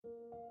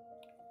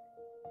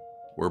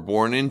We're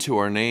born into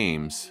our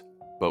names,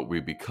 but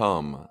we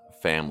become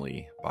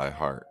family by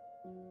heart.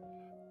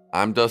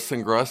 I'm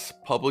Dustin Gruss,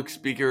 public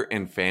speaker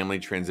and family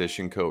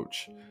transition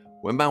coach.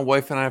 When my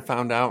wife and I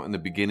found out in the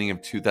beginning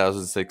of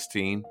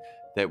 2016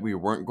 that we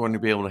weren't going to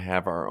be able to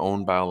have our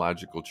own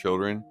biological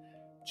children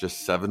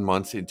just 7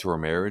 months into our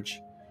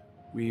marriage,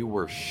 we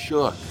were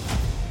shook.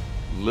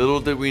 Little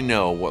did we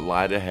know what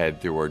lied ahead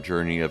through our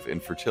journey of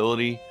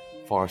infertility,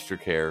 foster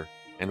care,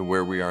 and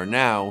where we are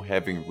now,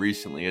 having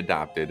recently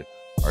adopted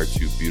our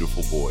two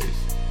beautiful boys.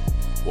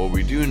 What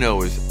we do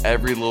know is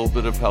every little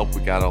bit of help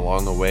we got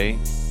along the way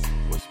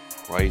was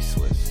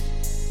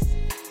priceless.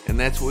 And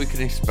that's what we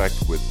can expect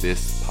with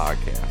this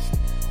podcast.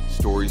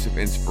 Stories of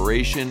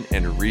inspiration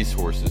and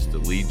resources to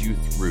lead you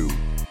through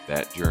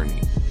that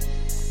journey.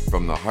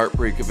 From the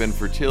heartbreak of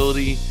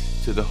infertility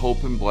to the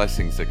hope and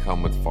blessings that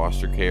come with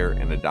foster care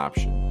and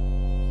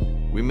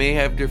adoption. We may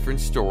have different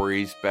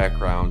stories,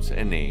 backgrounds,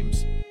 and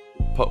names,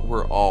 but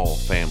we're all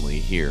family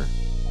here.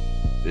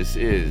 This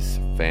is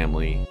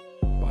Family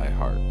by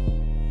Heart.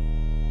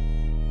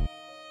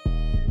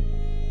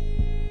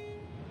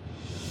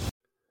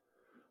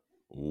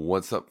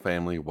 What's up,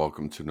 family?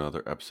 Welcome to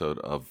another episode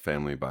of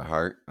Family by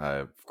Heart. I,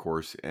 of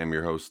course, am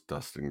your host,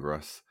 Dustin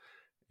Gruss,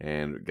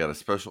 and got a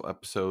special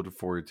episode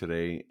for you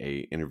today,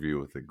 an interview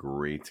with a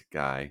great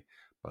guy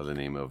by the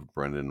name of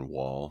Brendan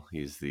Wall.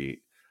 He's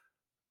the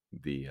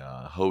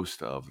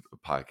host of the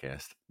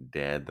podcast,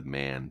 Dad the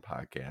Man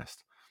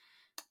podcast.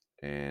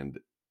 And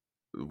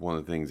one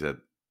of the things that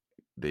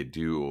they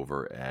do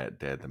over at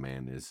Dad the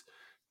Man is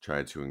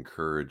try to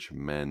encourage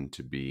men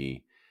to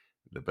be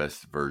the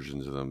best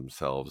versions of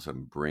themselves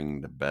and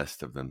bring the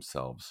best of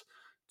themselves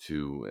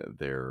to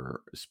their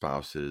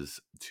spouses,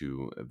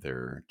 to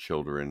their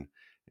children,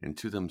 and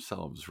to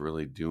themselves,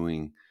 really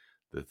doing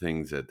the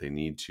things that they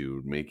need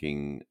to,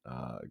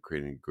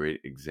 creating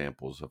great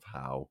examples of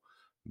how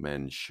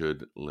men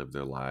should live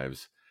their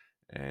lives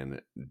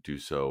and do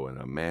so in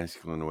a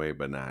masculine way,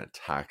 but not a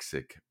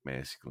toxic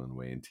masculine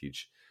way, and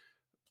teach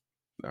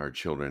our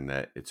children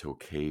that it's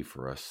okay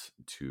for us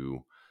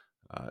to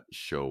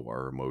show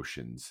our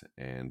emotions.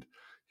 And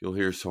you'll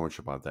hear so much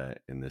about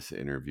that in this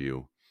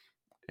interview.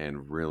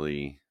 And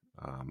really,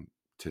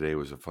 today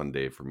was a fun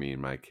day for me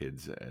and my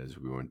kids as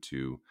we went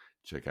to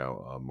check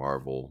out a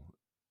Marvel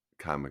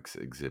Comics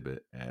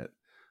exhibit at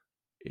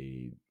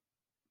a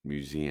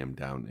museum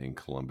down in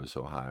Columbus,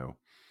 Ohio.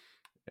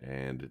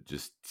 And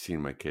just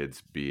seeing my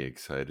kids be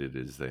excited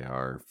as they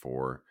are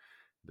for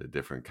the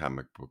different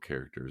comic book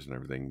characters and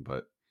everything.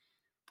 But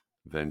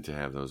then to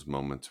have those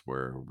moments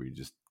where we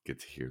just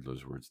get to hear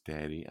those words,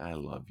 Daddy, I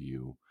love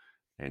you,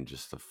 and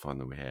just the fun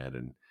that we had,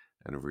 and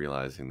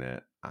realizing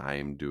that I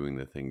am doing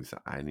the things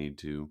that I need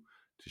to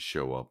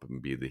show up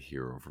and be the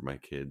hero for my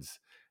kids.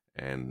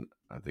 And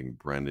I think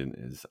Brendan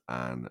is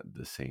on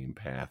the same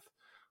path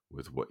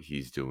with what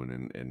he's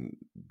doing and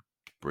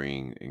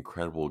bringing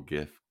incredible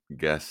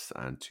guests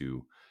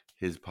onto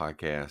his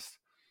podcast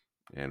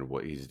and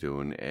what he's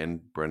doing.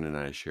 And Brendan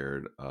and I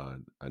shared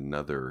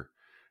another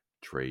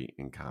trait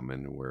in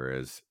common,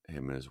 whereas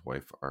him and his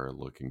wife are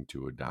looking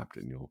to adopt,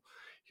 and you'll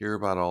hear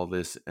about all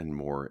this and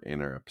more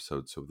in our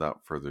episode. So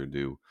without further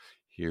ado,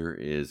 here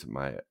is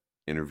my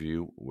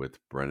interview with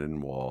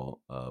Brendan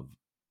Wall of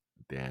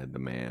Dad the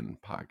Man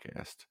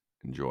podcast.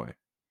 Enjoy.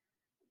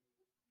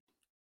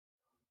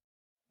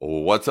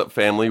 What's up,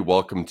 family?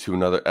 Welcome to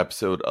another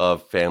episode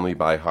of Family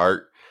by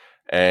Heart.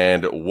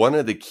 And one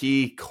of the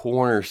key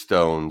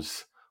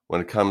cornerstones when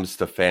it comes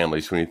to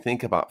families, when you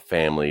think about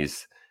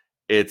families,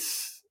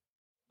 it's,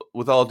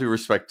 with all due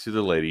respect to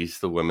the ladies,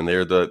 the women,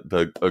 they're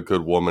a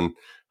good woman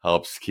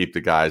helps keep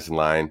the guys in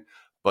line,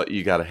 but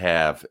you got to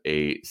have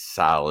a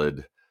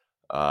solid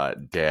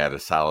dad, a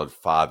solid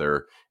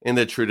father in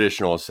the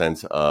traditional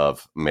sense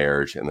of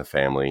marriage and the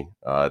family.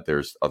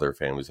 There's other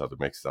families, other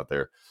mixes out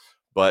there,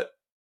 but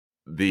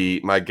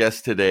my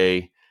guest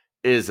today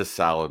is a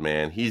solid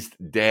man. He's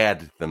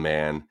Dad the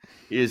Man.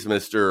 He is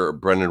Mr.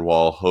 Brendan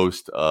Wall,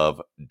 host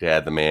of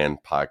Dad the Man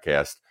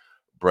podcast.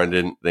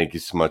 Brendan, thank you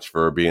so much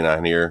for being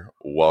on here.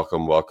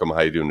 Welcome.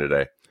 How you doing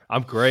today?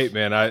 I'm great,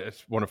 man. I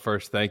want to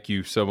first thank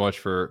you so much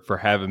for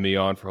having me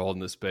on, for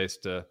holding this space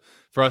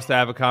for us to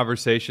have a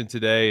conversation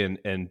today.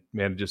 And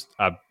man,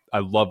 I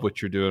love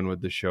what you're doing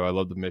with this show. I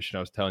love the mission. I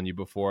was telling you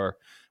before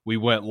we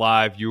went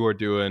live, you are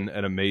doing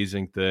an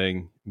amazing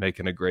thing,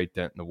 making a great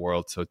dent in the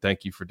world. So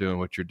thank you for doing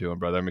what you're doing,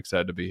 brother. I'm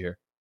excited to be here.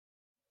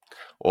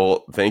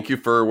 Well, thank you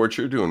for what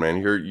you're doing, man.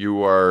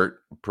 You are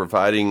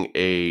providing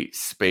a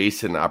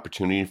space and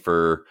opportunity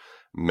for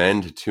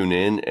men to tune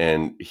in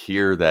and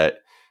hear that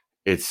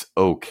it's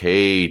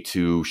okay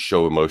to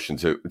show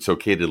emotions. It's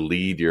okay to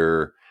lead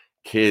your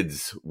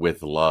kids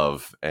with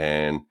love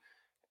and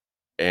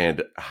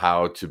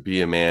how to be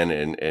a man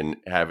and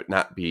have it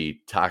not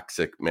be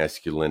toxic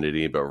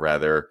masculinity, but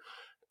rather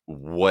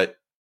what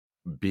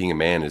being a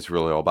man is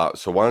really all about.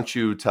 So why don't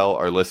you tell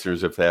our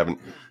listeners, if they haven't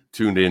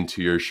tuned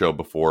into your show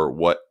before,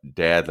 what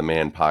Dad the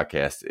Man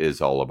podcast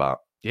is all about?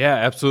 Yeah,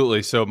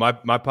 absolutely. So my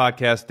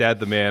podcast, Dad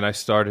the Man, I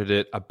started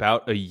it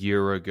about a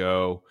year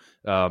ago,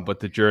 but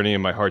the journey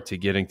in my heart to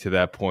getting to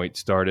that point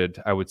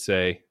started, I would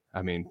say,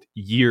 I mean,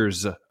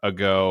 years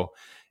ago.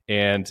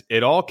 And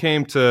it all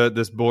came to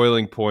this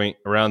boiling point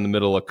around the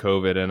middle of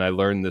COVID. And I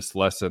learned this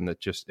lesson that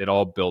just, it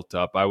all built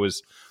up. I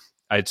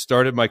had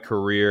started my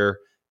career,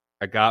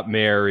 I got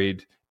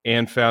married,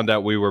 and found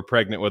out we were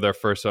pregnant with our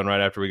first son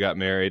right after we got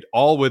married,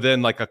 all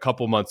within like a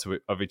couple months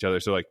of each other.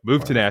 So like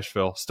moved to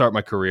Nashville, start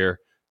my career,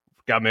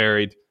 got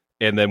married,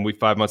 and then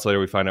 5 months later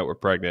we find out we're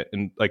pregnant,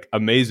 and like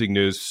amazing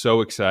news,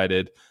 so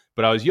excited.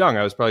 But I was young,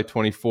 I was probably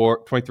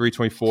 24, 23,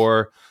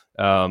 24.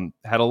 I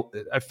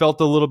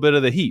felt a little bit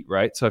of the heat,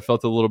 right? So I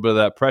felt a little bit of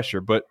that pressure,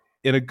 but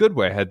in a good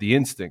way. I had the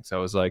instincts. I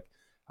was like,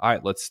 all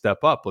right, let's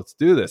step up, let's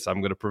do this,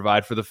 I'm going to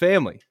provide for the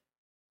family.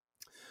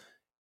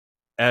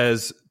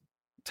 As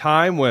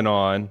time went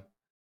on,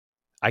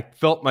 I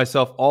felt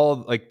myself,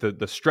 all like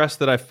the stress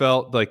that I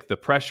felt, like the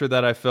pressure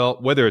that I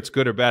felt, whether it's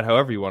good or bad,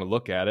 however you want to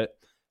look at it,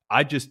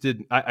 I just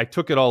didn't, I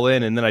took it all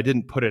in, and then I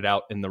didn't put it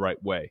out in the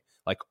right way.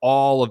 Like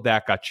all of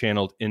that got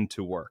channeled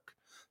into work.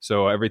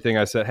 So everything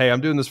I said, hey,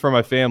 I'm doing this for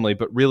my family,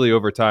 but really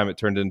over time it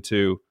turned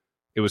into,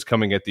 it was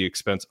coming at the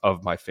expense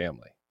of my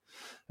family.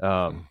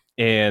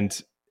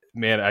 And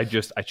man, I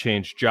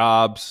changed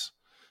jobs,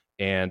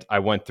 and I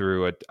went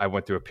through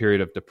a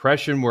period of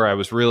depression where I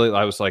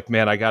was like,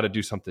 man, I got to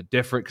do something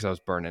different because I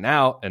was burning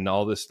out and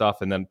all this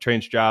stuff. And then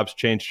change jobs,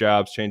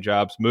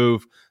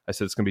 move. I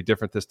said, it's going to be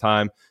different this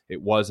time.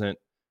 It wasn't.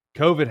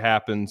 COVID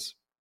happens.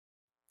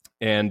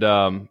 And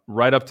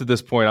right up to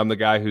this point, I'm the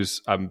guy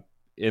I'm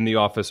in the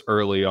office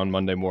early on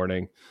Monday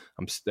morning.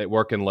 I'm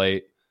working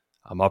late.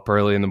 I'm up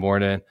early in the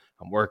morning.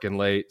 I'm working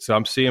late. So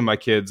I'm seeing my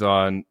kids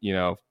on,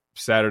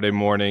 Saturday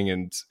morning,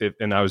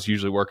 and I was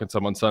usually working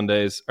some on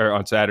Sundays or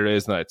on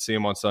Saturdays, and I'd see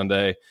them on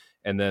Sunday,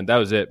 and then that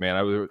was it,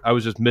 man. I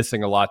was just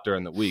missing a lot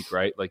during the week,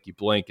 right? Like you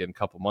blink and a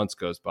couple months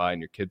goes by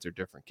and your kids are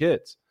different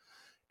kids.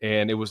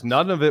 And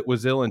none of it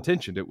was ill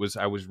intentioned.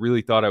 I was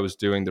really thought I was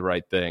doing the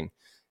right thing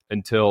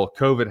until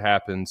COVID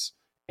happens,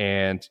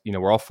 and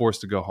we're all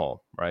forced to go home,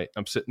 right?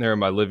 I'm sitting there in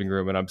my living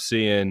room, and I'm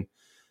seeing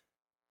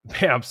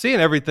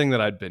everything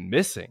that I'd been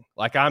missing.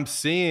 Like I'm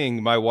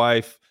seeing my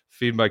wife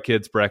feed my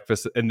kids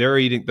breakfast, and they're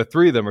eating, the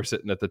three of them are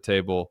sitting at the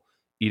table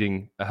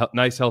eating a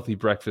nice healthy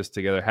breakfast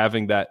together,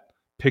 having that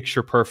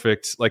picture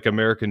perfect like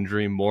American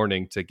dream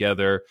morning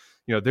together.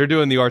 They're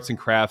doing the arts and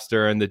crafts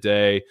during the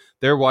day,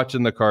 they're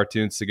watching the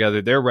cartoons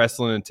together, they're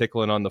wrestling and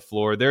tickling on the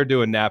floor, they're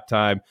doing nap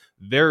time,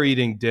 they're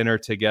eating dinner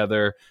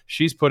together,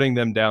 she's putting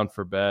them down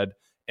for bed.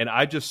 And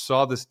I just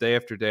saw this day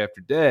after day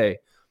after day,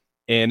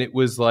 and it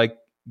was like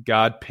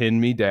God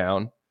pinned me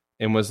down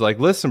and was like,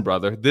 listen,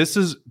 brother, this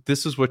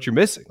is what you're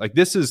missing. Like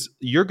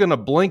you're going to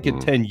blink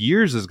and 10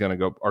 years are going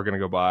to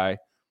go by,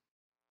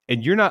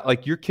 and you're not,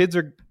 like, your kids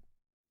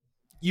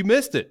you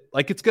missed it.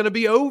 Like it's going to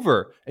be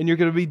over, and you're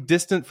going to be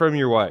distant from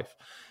your wife.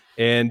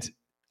 And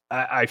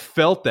I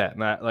felt that,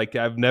 and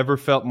I've never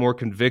felt more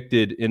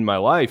convicted in my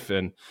life.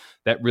 And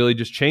that really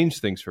just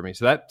changed things for me.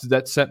 So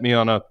that set me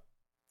on a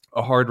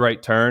hard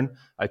right turn.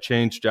 I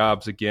changed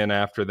jobs again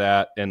after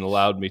that, and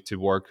allowed me to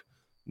work.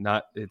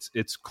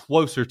 It's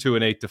closer to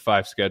an 8 to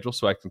 5 schedule,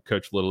 so I can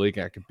coach Little League.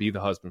 I can be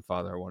the husband,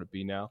 father I want to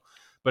be now.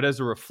 But as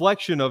a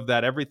reflection of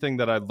that, everything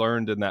that I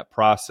learned in that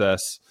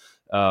process,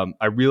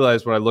 I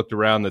realized when I looked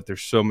around that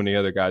there's so many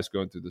other guys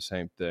going through the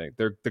same thing.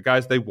 They're the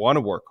guys, they want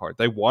to work hard,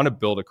 they want to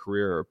build a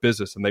career or a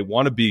business, and they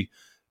want to be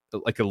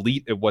like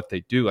elite at what they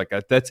do. Like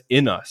that's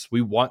in us.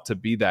 We want to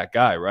be that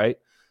guy, right?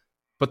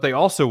 But we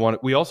also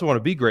want to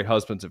be great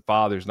husbands and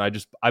fathers.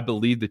 And I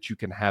believe that you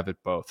can have it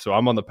both. So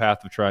I'm on the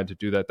path of trying to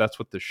do that. That's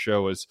what this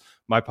show is.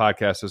 My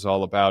podcast is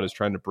all about, is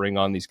trying to bring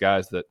on these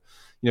guys that,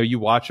 you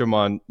watch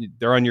them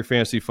they're on your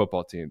fantasy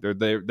football team.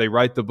 They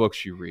write the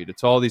books you read.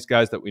 It's all these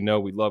guys that we know,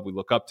 we love, we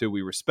look up to,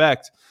 we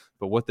respect,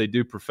 but what they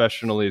do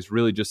professionally is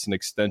really just an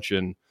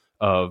extension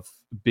of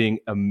being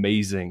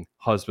amazing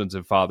husbands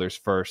and fathers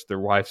first. Their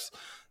wives,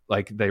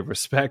 like, they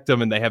respect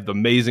them, and they have the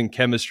amazing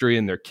chemistry,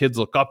 and their kids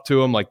look up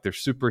to them like they're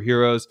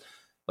superheroes.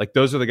 Like,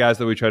 those are the guys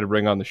that we try to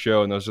bring on the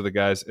show, and those are the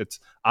guys.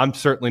 I'm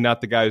certainly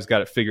not the guy who's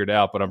got it figured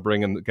out, but I'm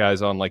bringing the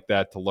guys on like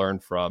that to learn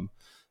from.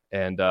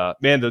 And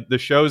man, the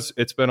show's,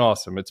 it's been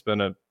awesome. It's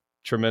been a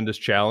tremendous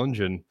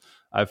challenge, and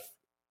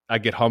I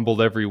get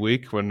humbled every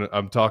week when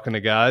I'm talking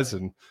to guys,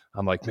 and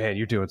I'm like, man,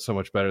 you're doing so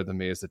much better than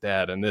me as a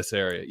dad in this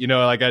area.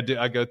 Like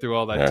I go through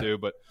all that too.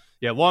 But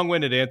yeah,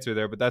 long-winded answer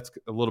there, but that's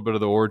a little bit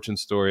of the origin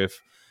story of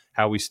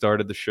how we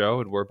started the show,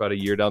 and we're about a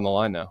year down the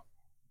line now.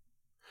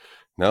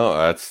 No,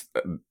 that's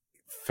a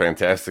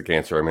fantastic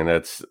answer. I mean,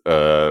 that's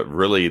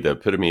really the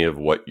epitome of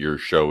what your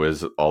show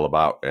is all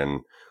about.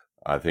 And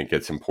I think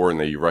it's important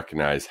that you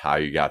recognize how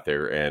you got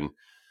there. And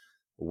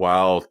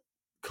while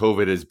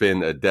COVID has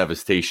been a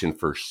devastation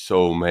for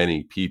so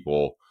many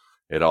people,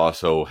 it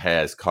also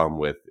has come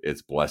with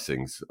its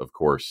blessings, of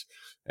course.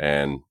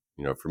 And,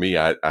 for me,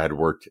 I had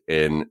worked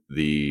in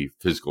the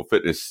physical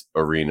fitness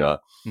arena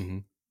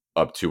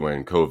up to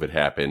when COVID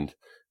happened.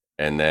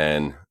 And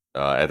then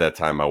at that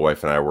time, my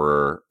wife and I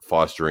were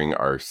fostering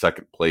our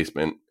second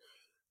placement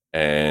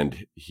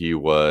and he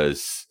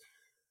was,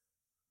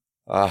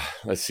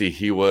 let's see,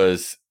 he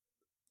was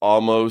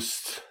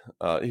almost,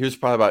 he was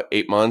probably about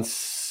 10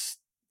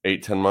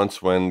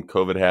 months when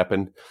COVID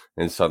happened.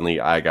 And suddenly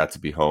I got to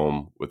be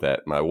home with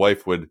that. My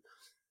wife would,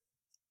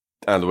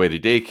 on the way to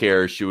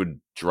daycare, she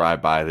would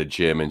drive by the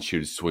gym and she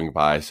would swing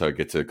by. So I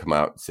get to come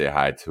out and say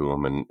hi to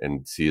him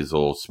and see his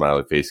little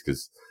smiley face,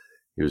 because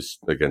he was,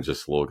 again,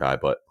 just a little guy.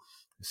 But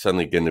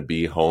suddenly getting to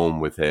be home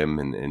with him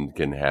and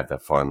getting to have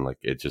that fun, like,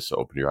 it just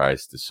opened your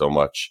eyes to so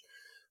much.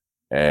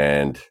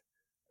 And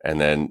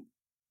then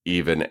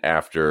even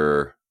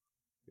after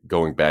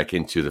going back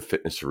into the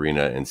fitness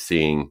arena and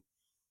seeing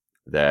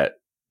that,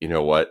 you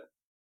know what,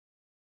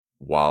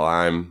 while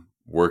I'm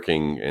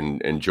working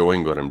and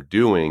enjoying what I'm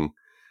doing,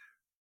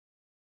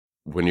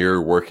 when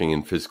you're working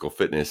in physical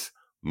fitness,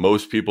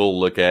 most people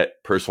look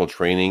at personal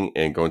training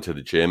and going to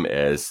the gym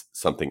as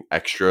something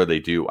extra they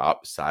do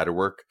outside of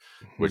work,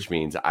 which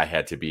means I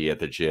had to be at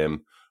the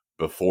gym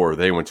before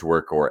they went to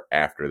work or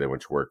after they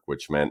went to work,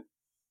 which meant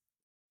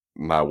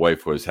my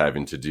wife was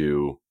having to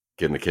do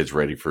getting the kids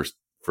ready for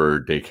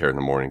daycare in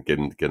the morning,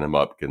 getting them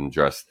up, getting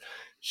dressed.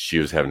 She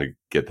was having to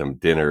get them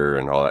dinner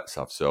and all that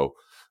stuff. So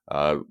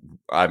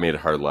I made a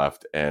hard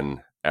left. And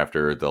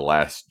after the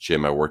last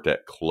gym I worked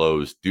at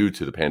closed due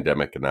to the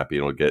pandemic and not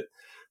being able to get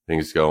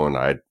things going,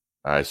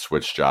 I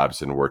switched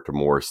jobs and worked a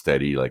more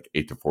steady, like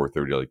 8 to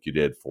 4:30, like you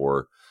did,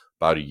 for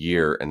about a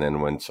year. And then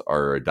once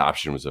our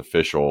adoption was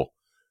official,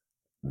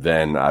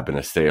 then I've been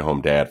a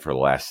stay-at-home dad for the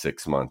last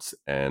 6 months.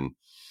 And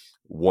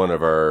one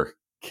of our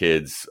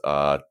kids,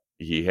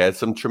 he had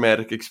some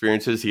traumatic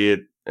experiences.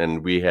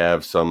 And we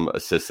have some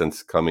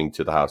assistants coming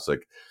to the house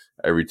like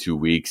every 2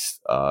 weeks.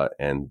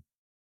 And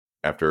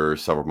after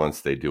several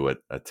months, they do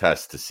a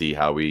test to see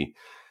how he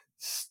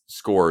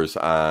scores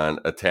on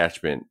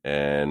attachment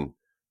and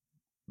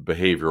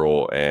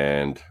behavioral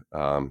and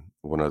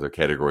one other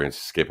category is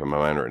escaping my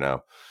mind right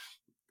now.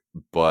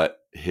 But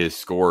his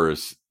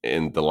scores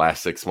in the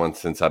last 6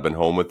 months since I've been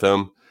home with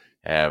him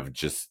have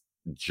just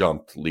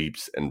jumped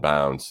leaps and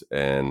bounds.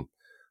 And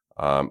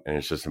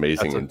it's just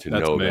amazing. To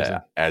know amazing.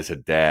 That as a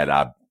dad,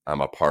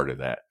 I'm a part of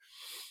that.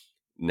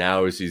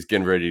 Now, as he's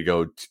getting ready to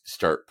go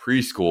start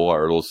preschool,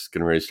 our little's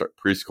getting ready to start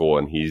preschool,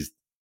 and he's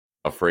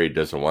afraid,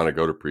 doesn't want to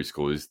go to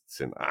preschool. He's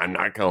saying, I'm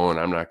not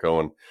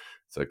going.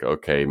 It's like,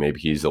 okay,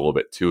 maybe he's a little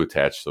bit too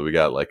attached. So we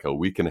got like a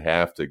week and a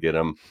half to get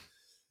him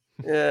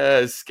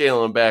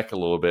scaling back a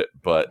little bit.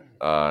 But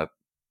I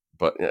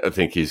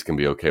think he's going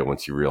to be okay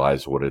once you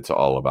realize what it's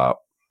all about.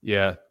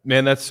 Yeah,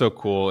 man, that's so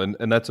cool.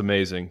 And that's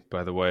amazing,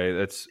 by the way.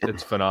 It's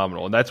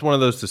phenomenal. And that's one of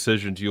those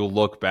decisions you'll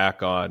look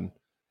back on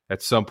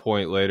at some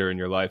point later in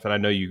your life. And I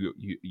know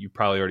you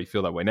probably already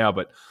feel that way now,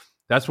 but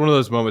that's one of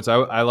those moments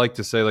I like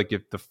to say, like,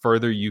 if the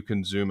further you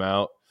can zoom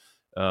out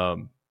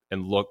and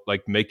look,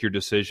 like, make your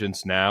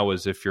decisions now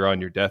as if you're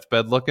on your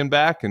deathbed looking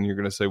back and you're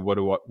going to say, what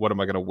am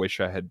I going to wish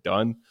I had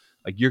done?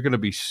 Like, you're going to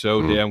be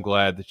so damn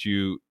glad that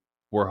you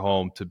were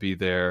home to be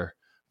there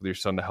with your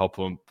son to help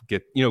him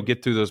get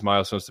through those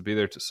milestones, to be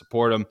there to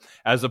support him,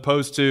 as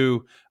opposed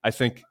to, I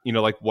think,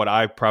 like what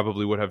I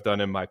probably would have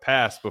done in my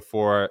past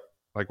before,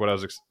 like what I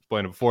was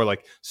explaining before,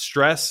 like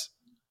stress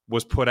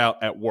was put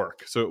out at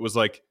work. So it was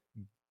like,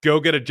 go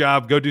get a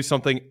job, go do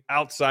something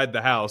outside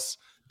the house.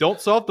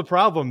 Don't solve the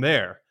problem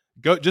there.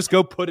 Just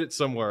go put it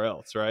somewhere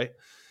else. Right.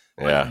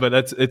 Yeah. But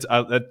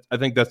I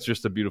think that's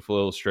just a beautiful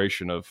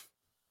illustration of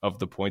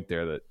the point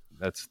there.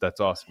 That's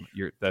awesome.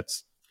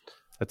 That's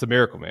a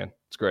miracle, man.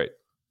 It's great.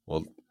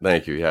 Well,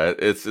 thank you. Yeah,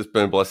 it's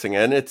been a blessing,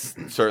 and it's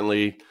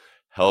certainly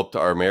helped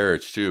our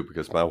marriage too,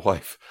 because my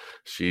wife,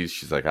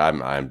 she's like,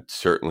 I'm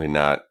certainly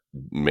not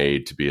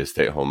made to be a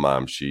stay-at-home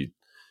mom. She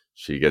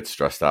gets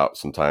stressed out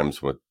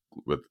sometimes with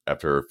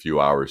after a few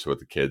hours with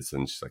the kids,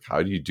 and she's like,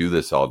 how do you do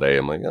this all day?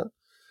 I'm like,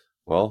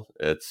 well,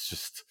 it's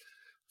just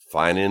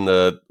finding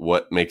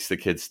what makes the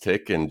kids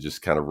tick and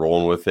just kind of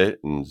rolling with it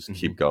and just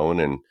keep going,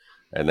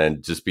 and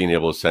then just being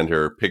able to send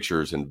her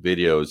pictures and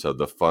videos of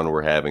the fun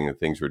we're having and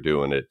things we're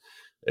doing.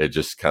 It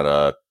just kind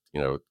of,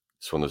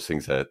 it's one of those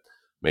things that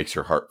makes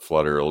her heart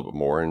flutter a little bit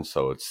more. And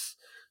so it's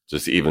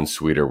just even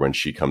sweeter when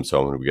she comes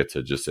home and we get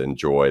to just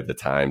enjoy the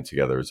time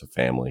together as a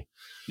family.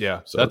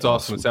 Yeah, so that's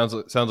awesome. It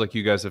sounds like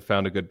you guys have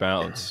found a good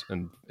balance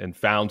and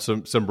found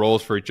some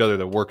roles for each other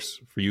that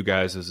works for you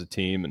guys as a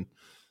team. And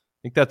I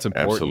think that's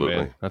important. Absolutely.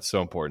 Man. That's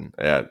so important.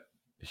 Yeah,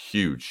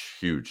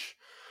 huge.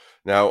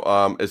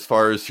 Now, as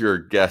far as your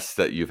guests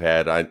that you've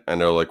had, I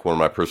know, like, one of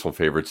my personal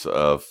favorites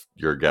of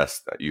your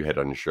guests that you had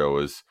on the show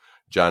is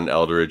John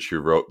Eldredge, who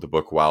wrote the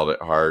book Wild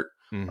at Heart.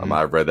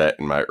 I read that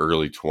in my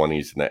early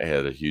 20s, and that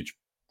had a huge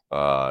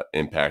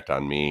impact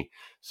on me.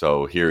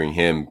 So hearing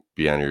him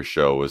be on your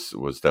show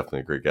was definitely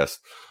a great guest.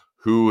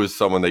 Who was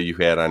someone that you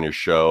had on your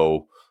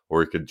show,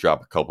 or you could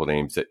drop a couple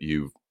names that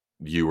you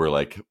were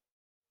like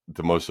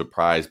the most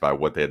surprised by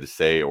what they had to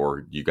say,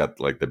 or you got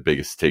like the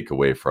biggest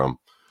takeaway from?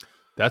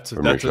 That's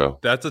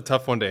a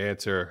tough one to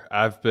answer.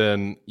 I've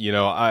been,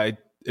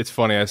 it's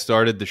funny. I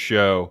started the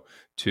show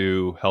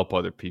to help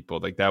other people.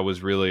 Like, that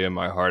was really in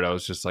my heart. I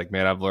was just like,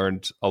 man, I've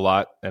learned a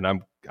lot, and I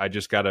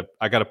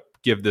gotta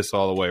give this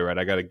all away, right?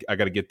 I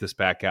gotta get this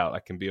back out. I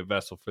can be a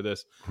vessel for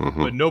this.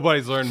 Mm-hmm. But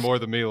nobody's learned more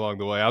than me along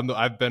the way.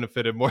 I've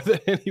benefited more than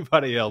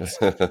anybody else.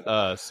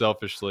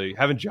 Selfishly,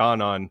 having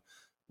John on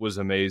was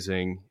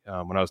amazing.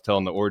 When I was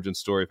telling the origin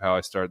story of how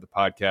I started the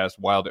podcast,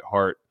 Wild at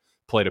Heart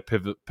played a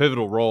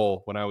pivotal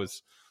role when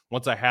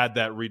once I had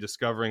that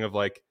rediscovering of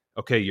like,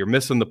 okay, you're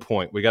missing the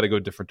point. We got to go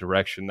a different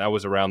direction. That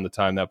was around the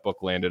time that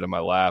book landed in my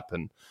lap,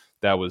 and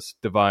that was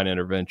divine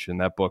intervention.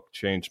 That book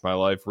changed my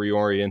life,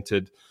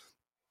 reoriented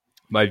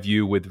my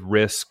view with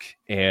risk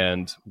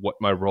and what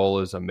my role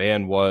as a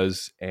man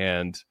was,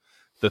 and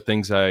the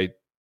things I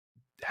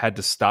had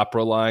to stop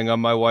relying on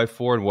my wife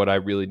for, and what I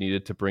really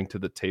needed to bring to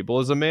the table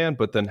as a man,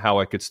 but then how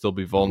I could still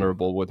be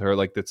vulnerable with her.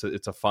 Like it's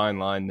a fine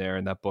line there.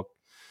 And that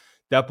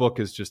book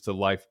is just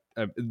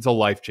it's a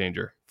life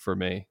changer for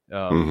me.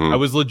 I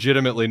was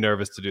legitimately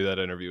nervous to do that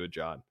interview with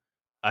John.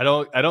 I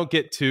don't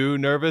get too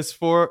nervous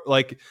for,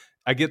 like,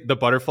 I get the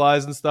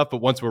butterflies and stuff,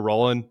 but once we're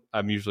rolling,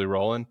 I'm usually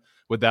rolling.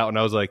 With that one,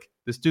 I was like,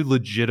 this dude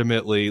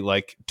legitimately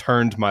like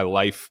turned my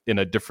life in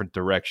a different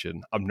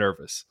direction. I'm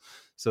nervous.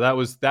 So that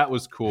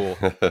was cool.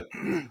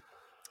 There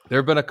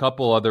have been a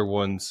couple other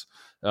ones.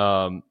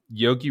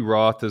 Yogi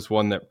Roth is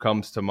one that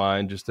comes to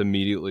mind just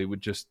immediately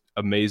with just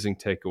amazing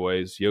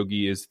takeaways.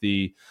 Yogi is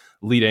the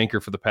lead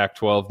anchor for the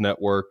Pac-12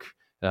 network.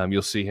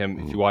 You'll see him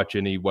if you watch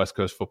any West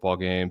Coast football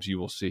games. You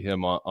will see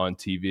him on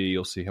TV.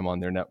 You'll see him on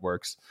their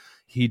networks.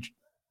 He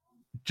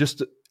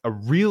just a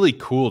really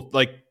cool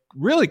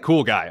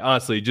guy.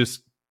 Honestly,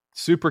 just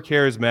super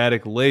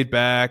charismatic, laid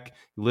back.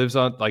 He lives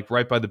on like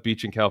right by the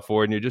beach in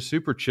California. Just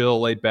super chill,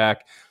 laid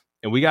back.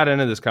 And we got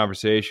into this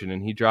conversation,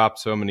 and he dropped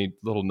so many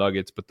little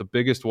nuggets. But the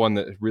biggest one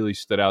that really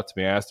stood out to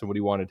me, I asked him what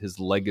he wanted his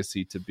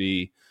legacy to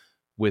be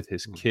with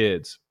his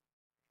kids.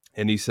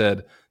 And he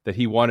said that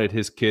he wanted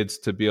his kids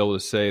to be able to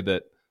say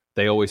that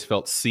they always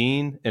felt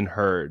seen and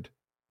heard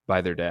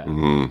by their dad.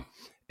 Mm-hmm.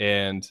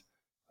 And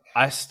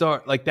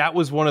that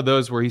was one of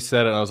those where he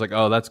said it, and I was like,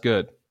 oh, that's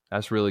good.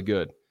 That's really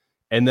good.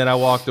 And then I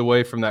walked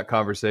away from that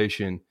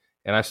conversation,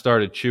 and I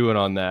started chewing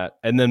on that.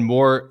 And then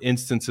more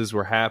instances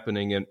were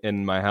happening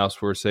in my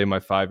house where, say, my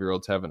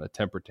 5-year-old's having a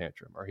temper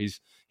tantrum, or he's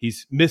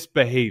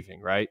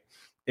misbehaving, right?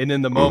 And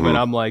in the moment,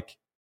 I'm like,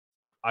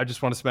 I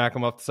just want to smack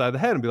him off the side of the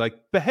head and be like,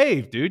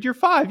 behave, dude. You're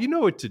 5. You know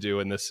what to do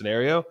in this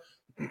scenario.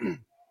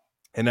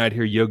 And I'd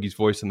hear Yogi's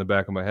voice in the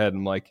back of my head.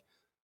 I'm like,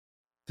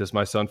 does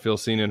my son feel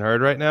seen and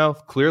heard right now?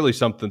 Clearly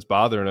something's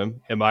bothering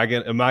him. Am I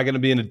going to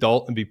be an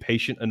adult and be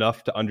patient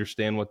enough to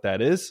understand what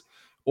that is?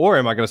 Or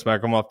am I going to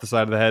smack him off the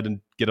side of the head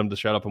and get him to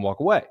shut up and walk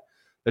away?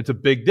 There's a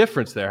big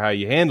difference there, how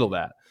you handle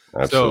that.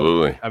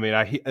 Absolutely. So, I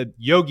mean,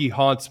 Yogi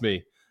haunts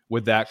me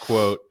with that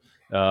quote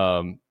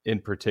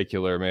in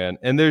particular, man.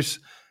 And there's,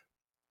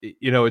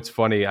 it's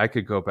funny. I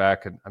could go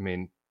back and, I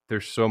mean,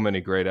 there's so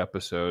many great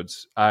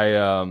episodes.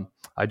 I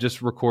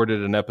just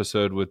recorded an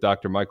episode with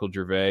Dr. Michael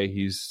Gervais.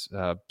 He's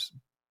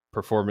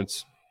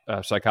performance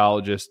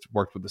psychologist,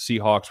 worked with the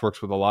Seahawks,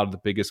 works with a lot of the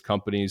biggest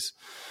companies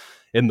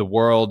in the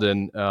world.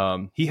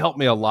 And he helped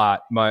me a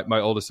lot. My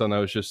oldest son I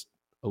was just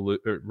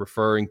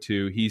referring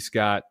to, he's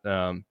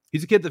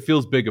a kid that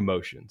feels big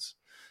emotions.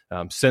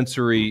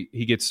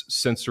 He gets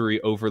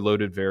sensory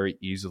overloaded very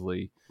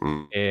easily.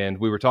 And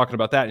we were talking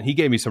about that, and he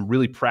gave me some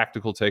really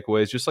practical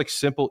takeaways, just like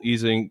simple,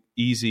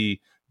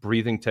 easy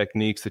breathing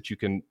techniques that you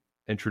can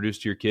introduce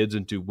to your kids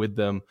and do with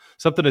them.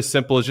 Something as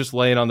simple as just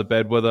laying on the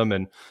bed with them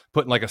and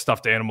putting like a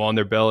stuffed animal on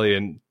their belly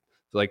and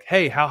like,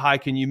 hey, how high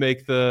can you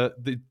make the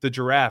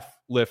giraffe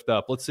lift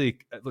up? Let's see.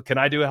 Can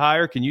I do it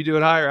higher? Can you do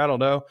it higher? I don't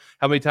know.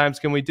 How many times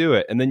can we do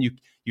it? And then you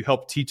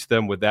help teach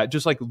them with that,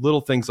 just like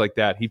little things like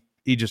that.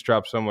 He just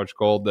dropped so much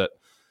gold that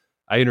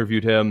I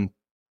interviewed him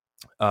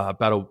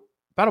about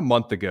a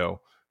month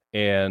ago,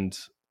 and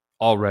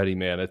already,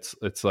 man,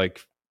 it's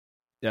like,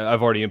 yeah,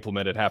 I've already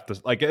implemented half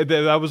this. Like,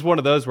 I was one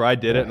of those where I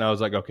did it, and I was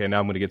like, okay, now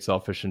I'm going to get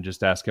selfish and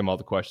just ask him all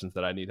the questions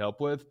that I need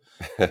help with,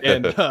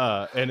 and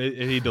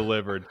he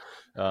delivered.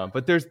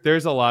 But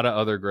there's a lot of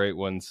other great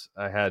ones.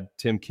 I had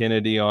Tim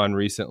Kennedy on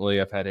recently.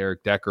 I've had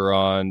Eric Decker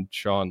on,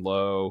 Sean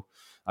Lowe.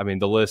 I mean,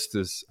 the list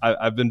is.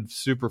 I've been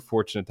super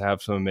fortunate to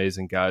have some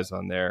amazing guys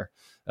on there.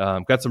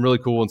 Got some really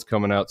cool ones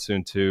coming out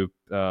soon too.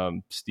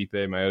 Stipe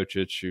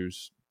Miocic,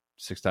 who's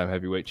 6-time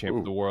heavyweight champion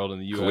of the world in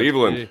the UFC.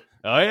 Cleveland.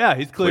 Oh yeah,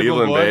 he's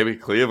Cleveland boy. Baby.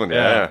 Cleveland.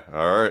 Yeah.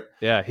 All right.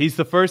 Yeah, he's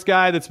the first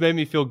guy that's made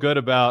me feel good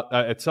about.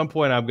 At some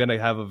point, I'm going to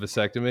have a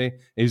vasectomy.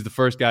 He's the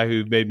first guy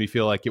who made me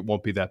feel like it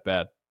won't be that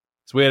bad.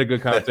 So we had a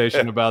good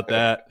conversation about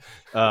that.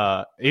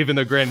 Even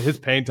though, granted, his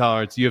pain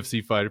tolerance,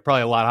 UFC fighter,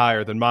 probably a lot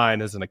higher than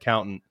mine as an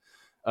accountant.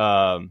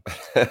 But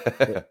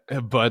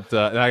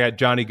I got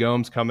Johnny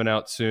Gomes coming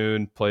out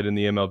soon. Played in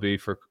the MLB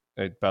for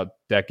about a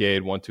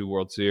decade, won 2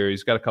 World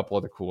Series. Got a couple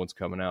other cool ones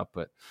coming out.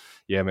 But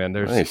yeah, man,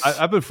 Nice.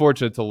 I've been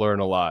fortunate to learn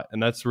a lot,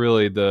 and that's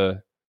really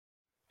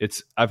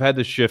I've had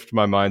to shift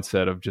my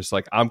mindset of just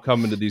like, I'm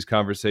coming to these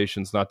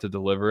conversations not to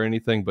deliver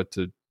anything, but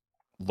to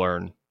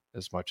learn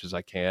as much as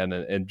I can,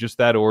 and just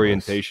that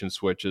orientation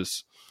switch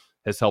has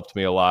helped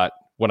me a lot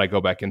when I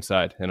go back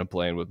inside and I'm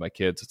playing with my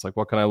kids. It's like,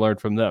 what can I learn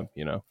from them?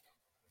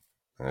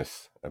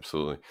 Nice.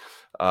 Absolutely.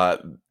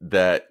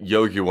 That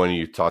yogi one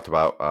you talked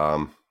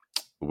about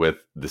with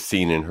the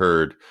seen and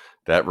heard,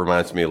 that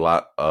reminds me a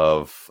lot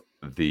of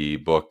the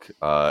book,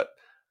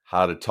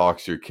 How to Talk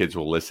So Your Kids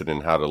Will Listen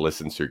and How to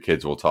Listen So Your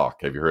Kids Will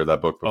Talk. Have you heard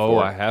that book Oh,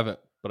 I before? haven't,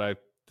 but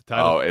the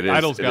Oh, it is.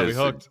 title's It got me is.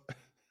 hooked.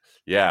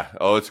 Yeah.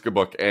 Oh, it's a good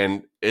book.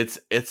 And it's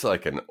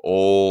like an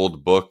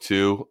old book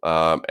too.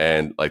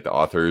 And like the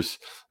authors,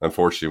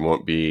 unfortunately,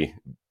 won't be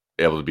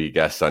able to be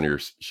guests on your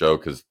show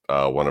because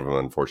one of them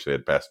unfortunately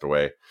had passed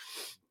away.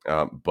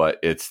 But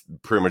it's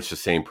pretty much the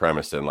same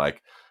premise. And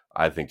like,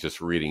 I think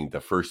just reading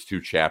the first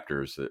two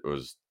chapters, it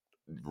was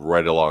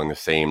right along the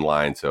same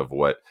lines of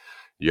what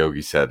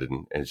Yogi said,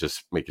 and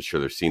just making sure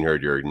they're seen,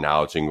 heard, you're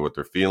acknowledging what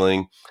they're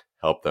feeling,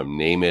 help them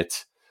name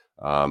it,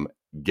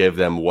 give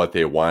them what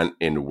they want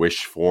in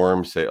wish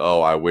form. Say,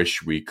 oh, I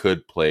wish we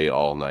could play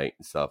all night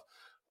and stuff.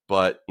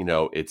 But,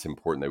 it's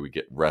important that we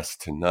get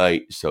rest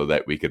tonight so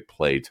that we could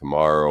play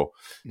tomorrow.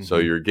 Mm-hmm. So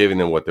you're giving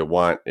them what they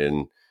want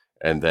and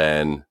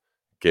then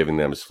giving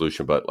them a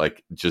solution. But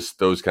like just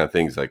those kind of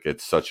things, like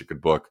it's such a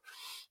good book.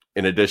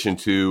 In addition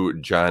to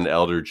John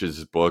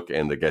Eldridge's book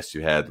and the guests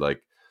you had,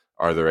 like,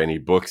 are there any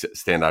books that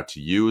stand out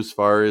to you as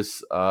far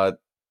as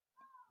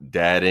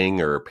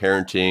dadding or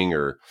parenting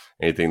or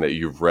anything that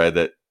you've read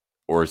that,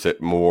 or is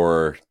it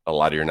more a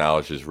lot of your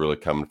knowledge is really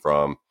coming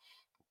from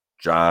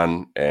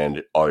John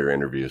and all your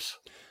interviews?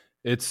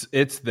 It's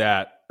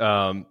that.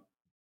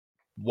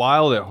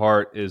 Wild at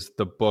Heart is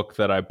the book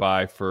that I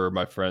buy for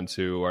my friends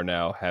who are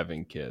now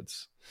having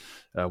kids.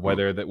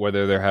 Whether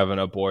they're having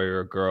a boy or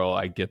a girl,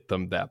 I get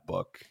them that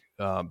book.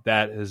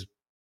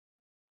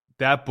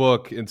 That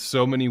book in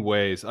so many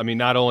ways. I mean,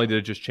 not only did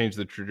it just change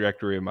the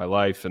trajectory of my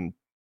life, and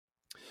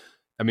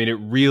I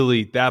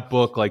mean, that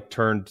book like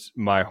turned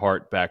my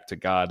heart back to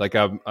God. Like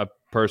I'm a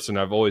person,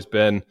 I've always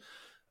been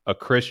a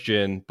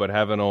Christian, but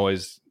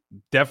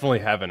definitely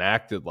haven't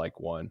acted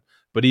like one.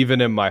 But even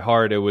in my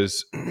heart, it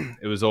was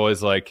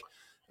always like,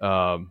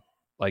 yeah,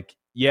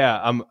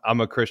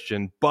 I'm a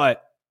Christian,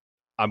 but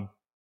I'm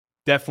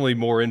definitely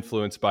more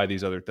influenced by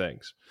these other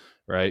things,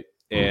 right?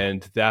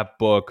 And that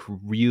book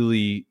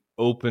really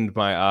opened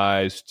my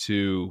eyes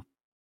to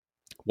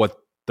what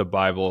the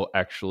Bible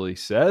actually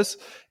says,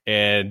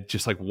 and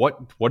just like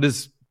what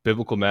does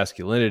biblical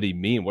masculinity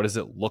mean? What does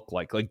it look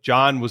like? Like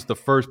John was the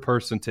first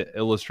person to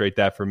illustrate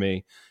that for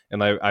me,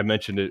 and I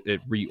mentioned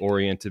it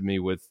reoriented me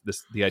with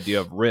the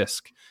idea of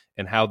risk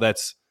and how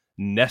that's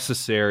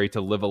necessary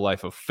to live a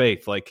life of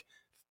faith. Like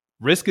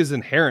risk is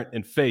inherent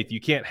in faith. You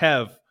can't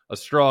have a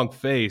strong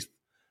faith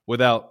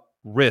without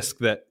risk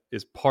that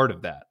is part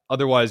of that.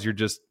 Otherwise, you're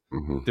just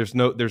there's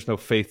no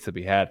faith to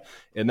be had.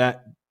 And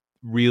that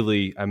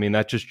really, I mean,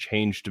 that just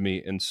changed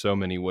me in so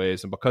many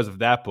ways. And because of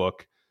that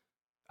book,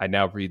 I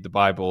now read the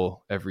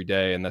Bible every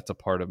day, and that's a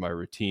part of my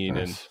routine.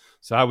 Nice. And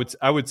so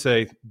I would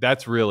say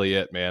that's really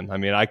it, man. I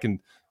mean,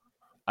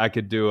 I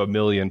could do 1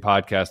 million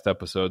podcast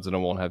episodes and it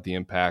won't have the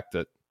impact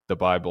that the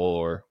Bible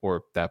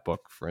or that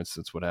book, for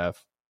instance, would have.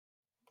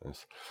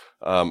 Nice.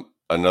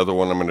 Another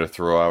one I'm going to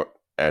throw out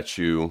at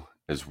you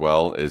as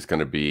well is going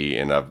to be,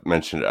 and I've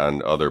mentioned it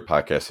on other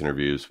podcast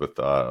interviews with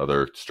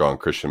other strong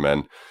Christian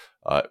men,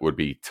 would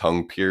be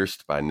Tongue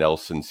Pierced by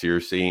Nelson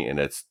Searcy. And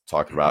it's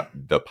talking about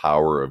the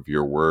power of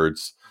your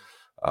words.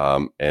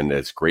 And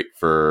it's great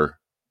for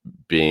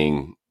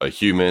being a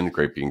human,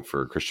 great being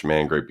for a Christian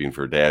man, great being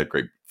for a dad,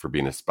 great for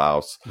being a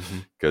spouse.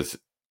 Because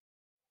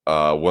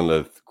one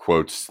of the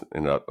quotes,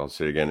 and I'll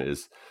say it again,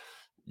 is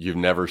you've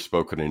never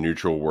spoken a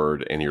neutral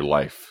word in your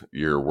life.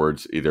 Your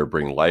words either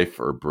bring life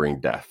or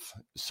bring death.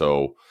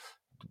 So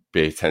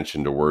pay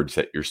attention to words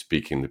that you're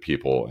speaking to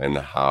people and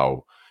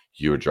how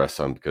you address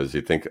them, because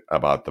you think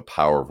about the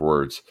power of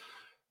words.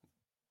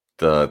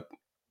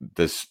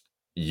 This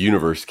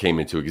universe came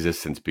into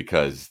existence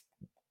because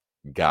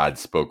God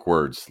spoke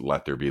words,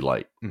 let there be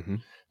light.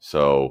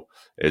 So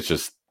it's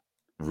just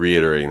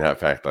reiterating that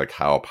fact, like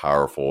how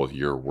powerful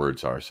your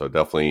words are. So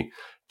definitely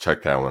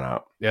check that one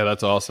out. Yeah,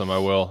 that's awesome. I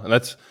will.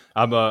 And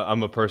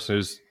I'm a person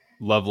whose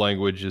love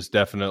language is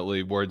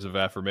definitely words of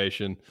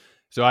affirmation.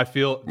 So I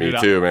feel me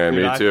too, man.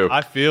 Me too.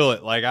 I feel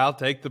it. Like I'll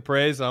take the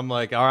praise. I'm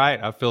like, all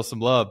right, I feel some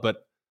love,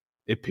 but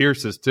it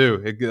pierces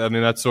too. I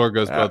mean, that sword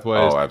goes both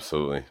ways. Oh,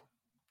 absolutely.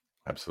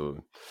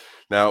 Absolutely.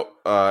 Now,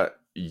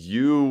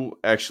 you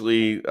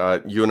actually,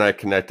 you and I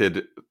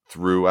connected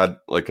through,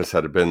 like I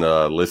said, I've been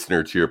a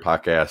listener to your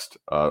podcast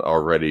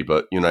already,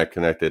 but you and I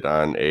connected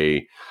on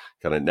a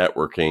kind of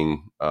networking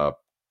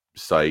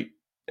site,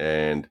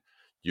 and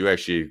you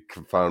actually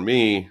found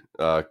me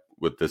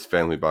with this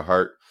Family by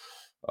Heart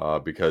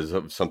because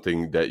of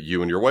something that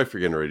you and your wife are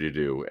getting ready to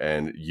do.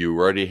 And you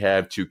already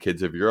have 2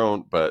 kids of your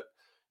own, but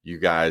you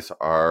guys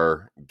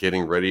are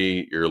getting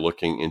ready. You're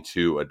looking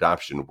into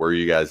adoption. Where are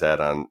you guys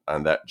at on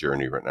that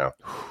journey right now?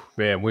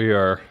 Man, we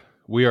are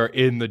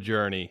in the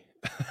journey.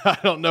 I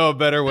don't know a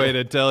better way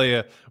to tell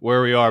you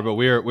where we are, but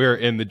we're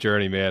in the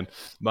journey, man.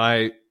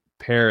 My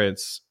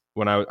parents,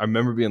 when I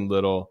remember being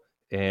little,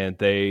 and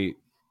they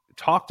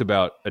talked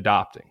about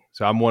adopting.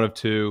 So I'm one of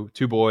two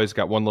boys,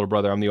 got one little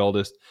brother. I'm the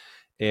oldest.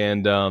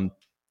 And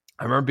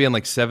I remember being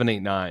like 7, 8,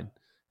 9,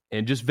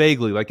 and just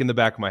vaguely, like in the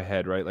back of my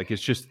head, right? Like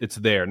it's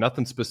there,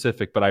 nothing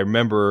specific, but I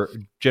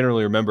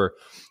generally remember.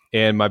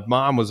 And my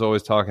mom was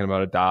always talking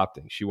about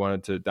adopting. She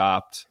wanted to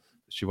adopt.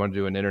 She wanted to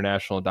do an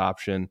international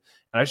adoption. And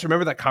I just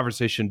remember that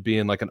conversation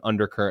being like an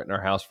undercurrent in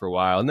our house for a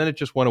while. And then it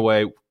just went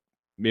away.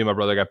 Me and my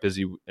brother got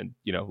busy, and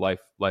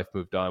life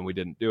moved on. We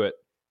didn't do it.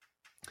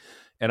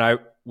 And I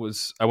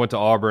went to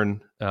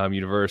Auburn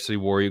University,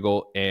 War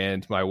Eagle,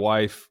 and my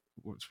wife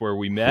was where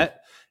we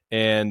met.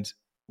 And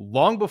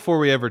long before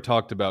we ever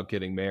talked about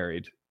getting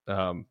married,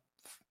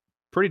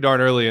 pretty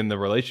darn early in the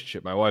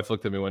relationship, my wife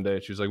looked at me one day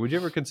and she was like, "Would you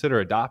ever consider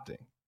adopting?"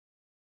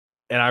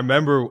 And I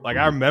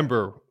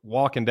remember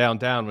walking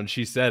downtown when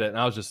she said it, and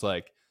I was just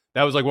like,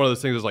 that was like one of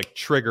those things that was like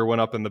trigger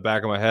went up in the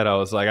back of my head. I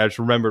was like, I just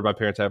remembered my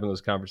parents having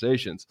those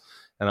conversations,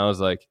 and I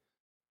was like,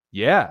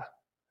 yeah,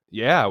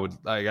 I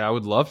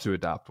would love to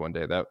adopt one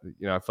day. That,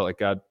 I felt like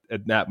God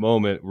at that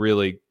moment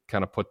really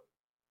kind of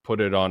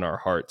put it on our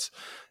hearts.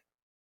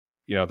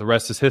 The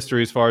rest is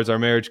history as far as our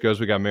marriage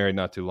goes. We got married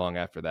not too long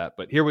after that,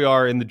 but here we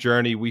are in the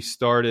journey. We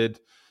started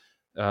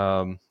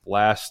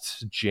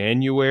last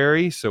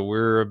January, so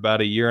we're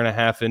about a year and a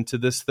half into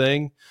this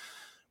thing.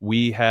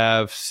 We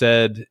have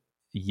said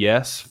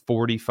yes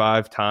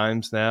 45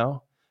 times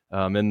now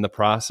in the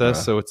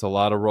process. So it's a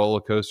lot of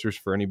roller coasters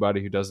for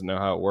anybody who doesn't know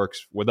how it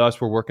works. With us,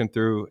 we're working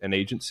through an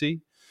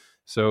agency.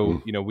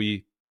 So,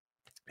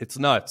 it's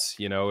nuts.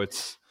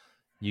 It's,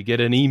 you get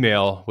an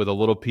email with a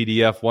little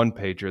PDF one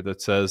pager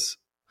that says,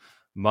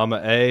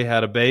 Mama A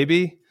had a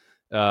baby.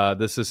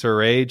 This is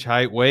her age,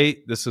 height,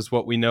 weight. This is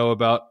what we know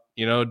about,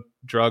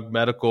 drug,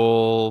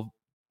 medical,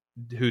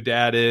 who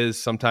dad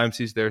is. Sometimes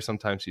he's there,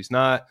 sometimes he's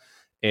not.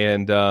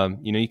 And,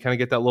 you kind of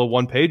get that little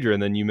one pager,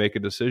 and then you make a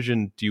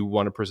decision. Do you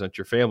want to present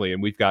your family?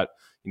 And we've got,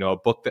 a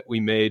book that we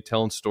made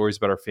telling stories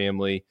about our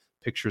family,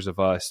 pictures of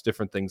us,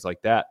 different things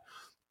like that.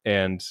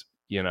 And,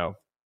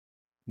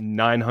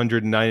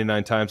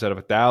 999 times out of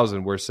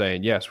 1,000, we're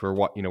saying, yes, we're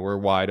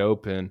wide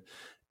open.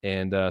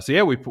 And,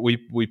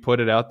 we put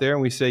it out there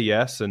and we say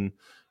yes. And,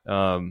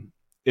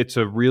 it's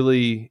a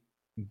really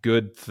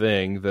good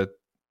thing that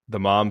the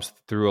moms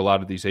through a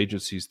lot of these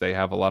agencies, they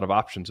have a lot of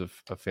options of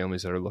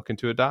families that are looking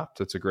to adopt.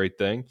 That's a great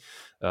thing.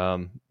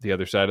 The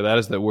other side of that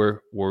is that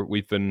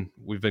we've been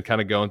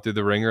kind of going through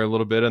the ringer a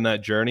little bit on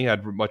that journey.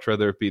 I'd much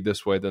rather it be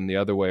this way than the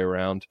other way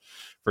around,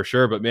 for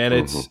sure. But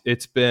man,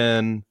 it's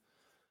been,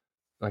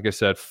 like I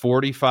said,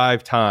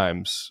 45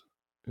 times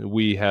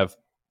we have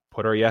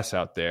put our yes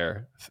out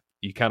there.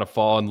 You kind of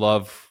fall in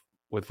love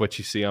with what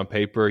you see on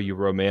paper. You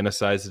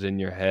romanticize it in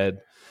your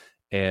head,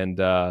 and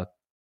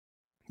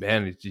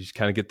man, you just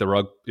kind of get the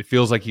rug. It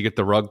feels like you get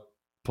the rug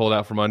pulled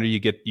out from under you.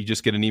 You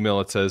just get an email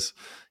that says,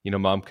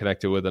 Mom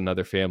connected with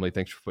another family.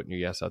 Thanks for putting your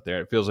yes out there.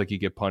 It feels like you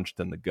get punched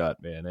in the gut,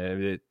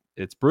 man.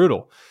 It's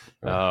brutal.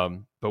 Right.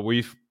 But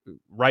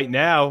right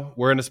now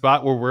we're in a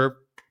spot where we're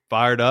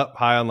fired up,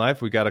 high on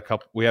life.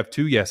 We have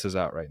 2 yeses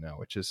out right now,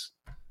 which is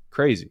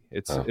crazy.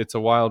 It's a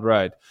wild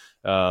ride.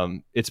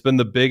 It's been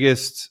the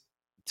biggest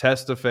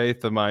test of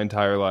faith of my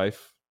entire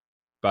life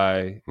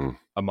by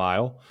a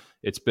mile.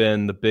 It's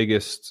been the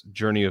biggest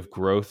journey of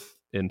growth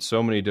in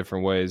so many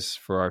different ways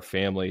for our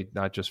family,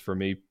 not just for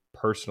me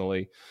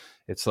personally.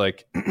 It's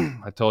like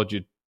I told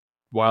you,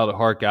 Wild at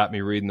Heart got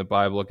me reading the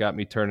Bible. It got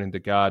me turning to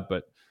God,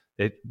 but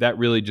that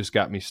really just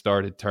got me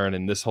started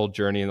turning. This whole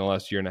journey in the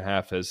last year and a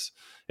half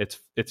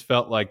it's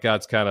felt like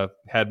God's kind of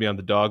had me on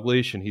the dog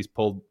leash, and he's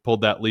pulled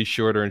that leash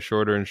shorter and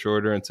shorter and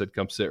shorter and said,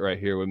 come sit right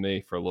here with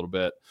me for a little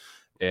bit.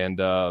 And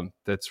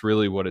that's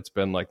really what it's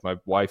been like. My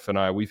wife and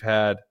I, we've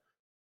had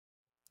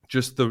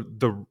just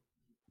the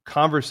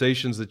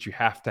conversations that you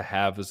have to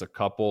have as a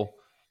couple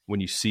when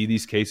you see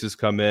these cases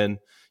come in.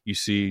 You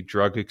see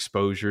drug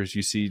exposures,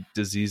 you see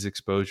disease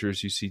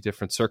exposures, you see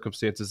different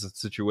circumstances and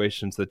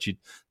situations that you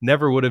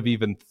never would have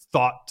even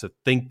thought to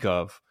think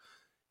of.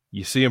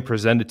 You see them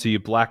presented to you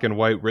black and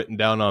white, written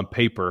down on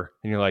paper,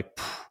 and you're like,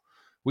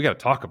 we got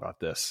to talk about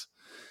this.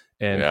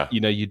 And,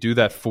 you do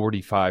that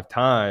 45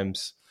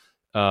 times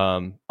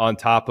on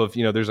top of,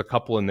 there's a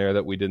couple in there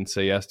that we didn't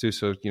say yes to.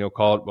 So,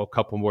 call it a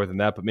couple more than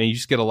that. But, man, you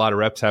just get a lot of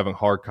reps having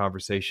hard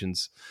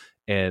conversations,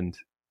 and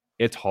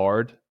it's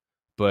hard.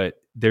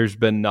 But there's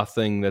been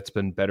nothing that's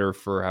been better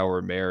for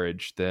our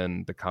marriage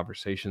than the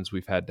conversations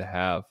we've had to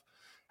have,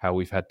 how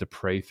we've had to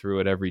pray through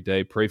it every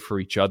day, pray for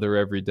each other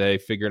every day,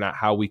 figuring out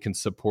how we can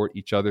support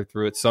each other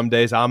through it. Some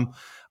days I'm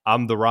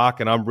the rock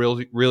and I'm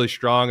really, really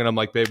strong, and I'm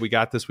like, babe, we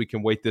got this. We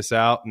can wait this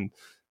out. And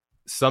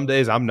some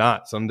days I'm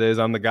not. Some days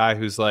I'm the guy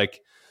who's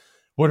like,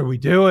 what are we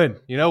doing?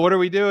 What are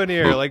we doing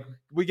here? Like,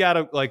 we got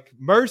to, like,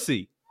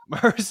 mercy,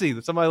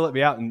 somebody let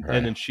me out. And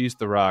then she's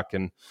the rock.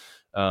 And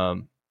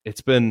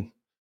it's been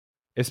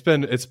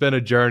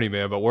a journey,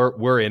 man, but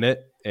we're in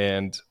it.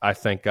 And I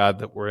thank God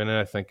that we're in it.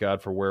 I thank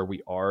God for where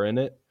we are in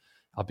it.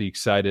 I'll be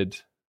excited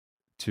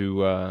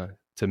to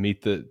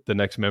meet the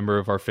next member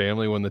of our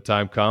family when the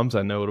time comes.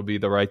 I know it'll be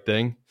the right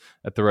thing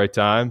at the right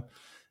time.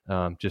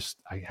 I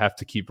have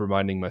to keep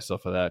reminding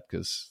myself of that,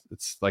 because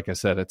it's, like I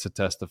said, it's a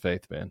test of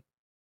faith, man.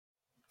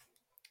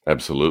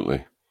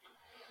 Absolutely.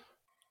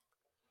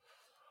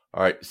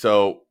 All right.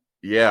 So,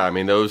 yeah, I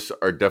mean, those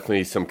are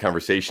definitely some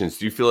conversations.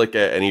 Do you feel like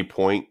at any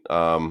point,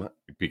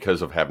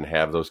 because of having to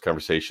have those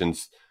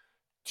conversations,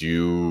 do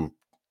you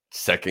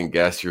second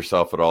guess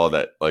yourself at all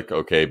that, like,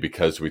 okay,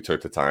 because we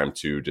took the time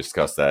to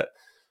discuss that,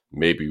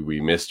 maybe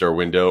we missed our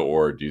window?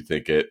 Or do you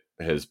think it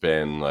has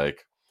been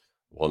like,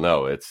 well,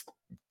 no, it's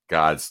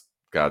God's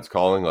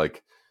calling?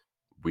 Like,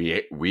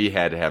 we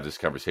had to have this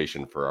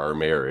conversation for our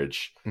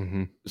marriage.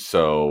 Mm-hmm.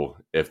 So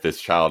if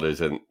this child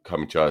isn't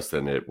coming to us,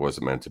 then it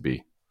wasn't meant to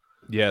be.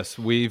 Yes,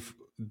 the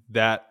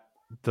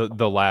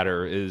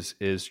latter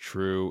is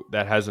true.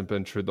 That hasn't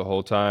been true the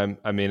whole time.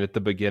 I mean, at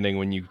the beginning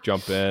when you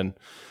jump in,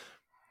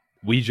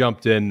 we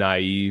jumped in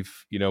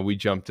naive. We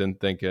jumped in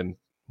thinking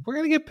we're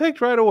gonna get picked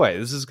right away.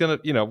 This is gonna,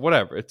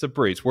 whatever. It's a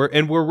breeze. We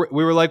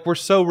were like, we're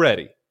so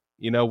ready.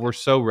 We're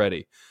so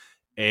ready.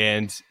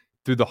 And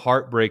through the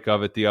heartbreak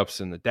of it, the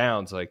ups and the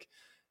downs, like,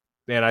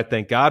 man, I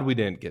thank God we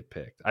didn't get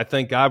picked. I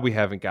thank God we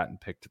haven't gotten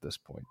picked at this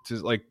point.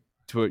 Just like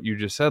to what you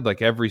just said,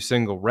 like every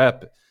single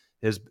rep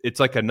it's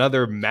like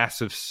another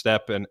massive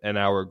step in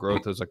our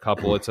growth as a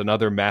couple. It's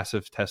another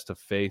massive test of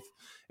faith.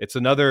 It's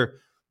another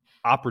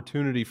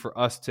opportunity for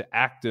us to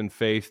act in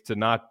faith, to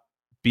not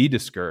be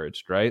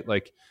discouraged, right?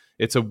 Like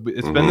it's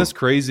been this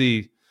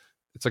crazy,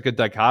 it's like a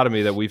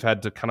dichotomy that we've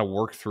had to kind of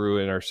work through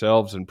in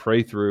ourselves and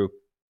pray through,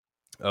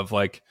 of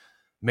like,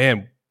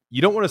 man,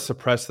 you don't want to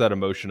suppress that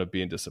emotion of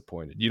being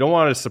disappointed. You don't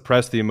want to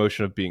suppress the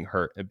emotion of being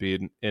hurt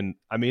and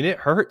I mean, it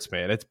hurts,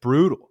 man. It's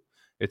brutal.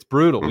 It's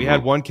brutal. We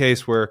had one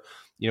case where,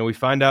 we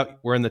find out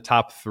we're in the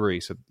top 3.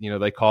 So,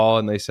 they call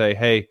and they say,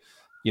 hey,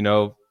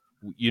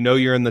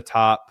 you're in the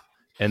top.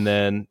 And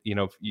then,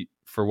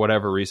 for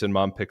whatever reason,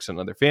 mom picks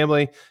another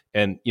family.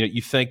 And,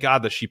 you thank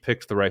God that she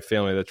picked the right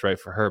family that's right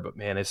for her. But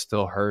man, it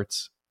still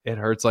hurts. It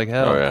hurts like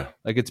hell. Oh, yeah.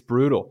 Like it's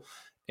brutal.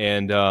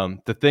 And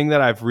the thing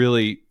that I've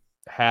really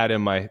had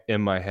in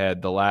my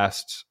head the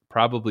last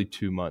probably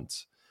 2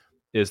 months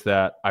is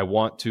that I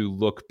want to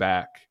look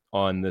back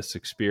on this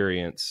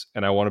experience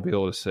and I want to be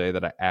able to say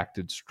that I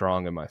acted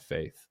strong in my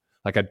faith.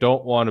 Like I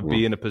don't want to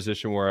be in a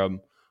position where I'm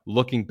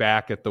looking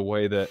back at the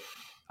way that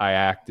I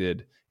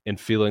acted and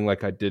feeling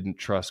like I didn't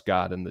trust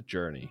God in the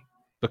journey,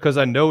 because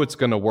I know it's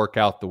going to work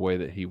out the way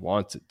that he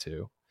wants it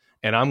to.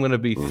 And I'm going to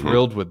be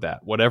thrilled with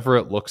that, whatever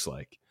it looks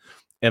like.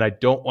 And I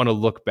don't want to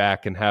look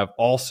back and have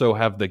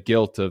the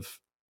guilt of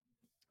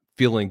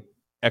feeling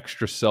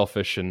extra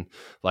selfish and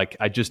like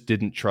I just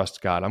didn't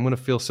trust God. I'm going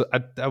to feel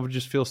I would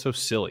just feel so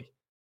silly.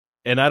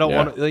 And I don't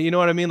want to, you know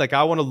what I mean? Like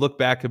I want to look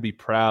back and be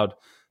proud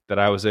that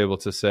I was able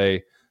to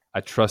say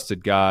I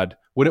trusted God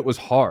when it was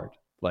hard.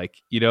 Like,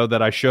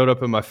 that I showed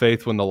up in my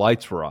faith when the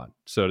lights were on,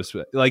 so to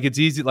speak. Like it's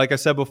easy, like I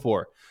said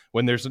before,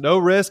 when there's no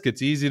risk,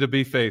 it's easy to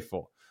be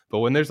faithful. But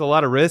when there's a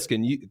lot of risk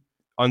and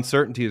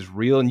uncertainty is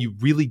real and you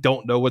really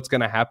don't know what's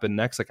going to happen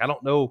next. Like,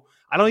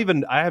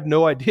 I have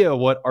no idea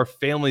what our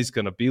family's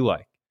going to be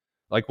like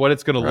what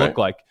it's going to look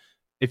like.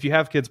 If you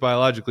have kids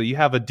biologically, you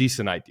have a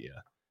decent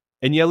idea,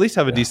 and you at least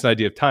have a decent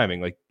idea of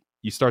timing. Like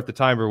you start the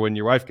timer when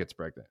your wife gets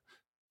pregnant.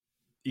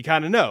 You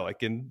kind of know,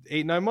 like in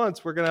 8-9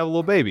 months, we're going to have a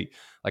little baby.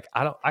 Like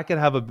I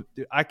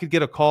could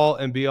get a call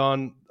and be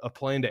on a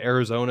plane to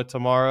Arizona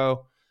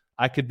tomorrow.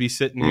 I could be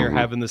sitting here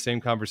having the same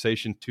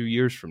conversation 2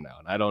 years from now.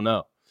 And I don't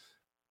know.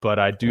 But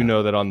I do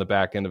know that on the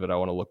back end of it, I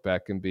want to look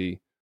back and be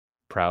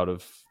proud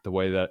of the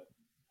way that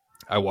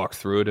I walked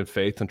through it in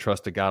faith and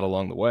trusted God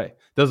along the way.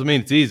 Doesn't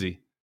mean it's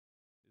easy.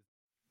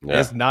 Yeah.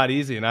 It's not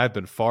easy, and I've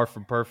been far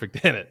from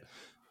perfect in it.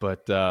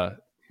 But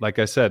like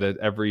I said,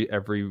 every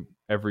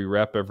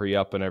rep, every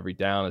up and every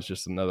down is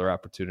just another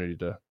opportunity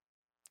to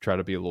try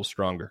to be a little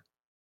stronger.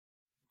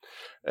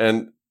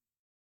 And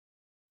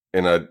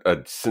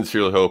I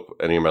sincerely hope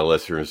any of my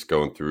listeners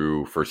going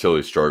through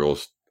fertility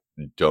struggles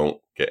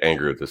don't get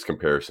angry at this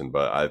comparison,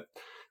 but I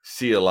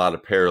see a lot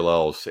of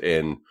parallels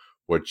in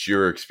what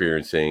you're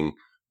experiencing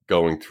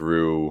going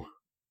through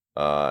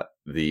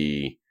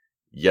the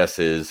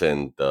yeses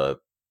and the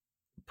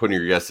putting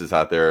your yeses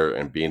out there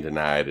and being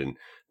denied and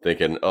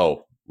thinking,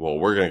 oh, well,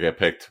 we're going to get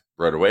picked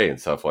right away and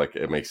stuff. Like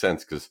it makes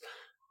sense because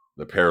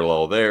the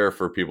parallel there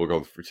for people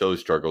going through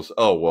fertility struggles,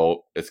 oh,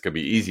 well, it's going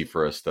to be easy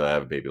for us to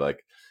have a baby.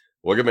 Like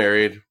we'll get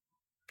married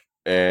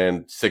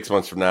and 6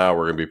 months from now,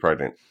 we're going to be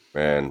pregnant.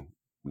 And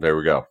there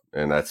we go.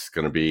 And that's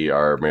going to be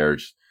our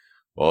marriage.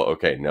 Well,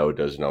 okay, no, it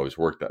doesn't always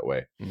work that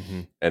way.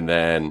 And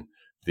then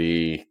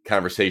the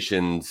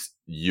conversations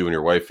you and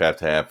your wife have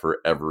to have for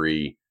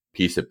every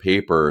piece of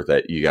paper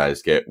that you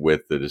guys get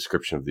with the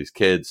description of these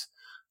kids.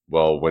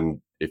 Well,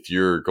 if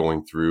you're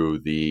going through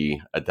the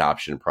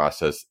adoption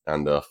process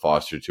on the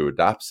foster to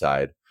adopt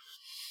side,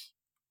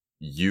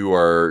 you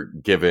are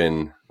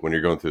given, when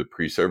you're going through the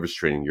pre-service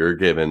training, you're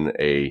given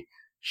a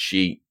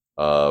sheet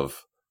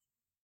of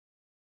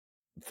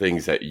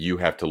things that you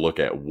have to look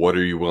at. What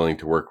are you willing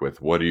to work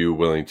with? What are you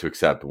willing to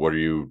accept? What are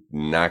you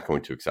not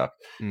going to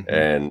accept?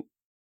 And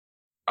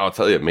I'll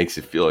tell you, it makes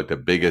you feel like the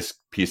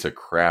biggest piece of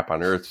crap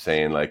on earth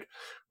saying like,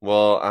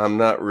 well, I'm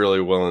not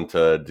really willing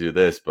to do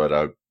this, but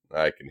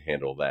I can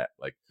handle that.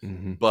 Like,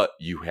 but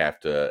you have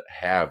to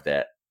have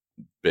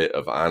bit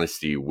of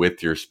honesty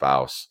with your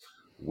spouse,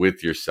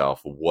 with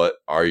yourself. What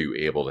are you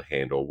able to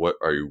handle? What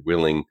are you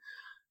willing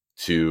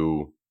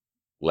to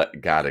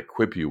let God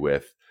equip you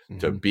with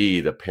to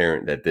be the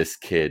parent that this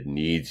kid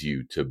needs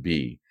you to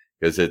be?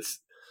 Because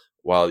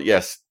while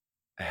yes,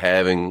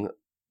 having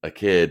a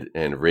kid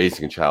and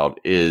raising a child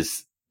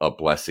is a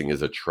blessing,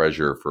 is a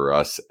treasure for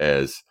us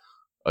as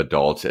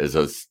adults, as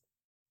us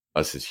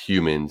as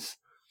humans,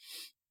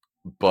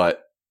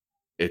 but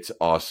it's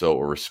also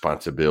a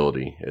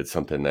responsibility. It's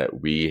something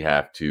that we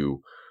have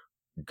to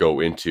go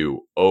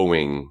into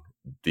owing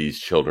these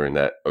children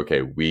that,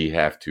 okay, we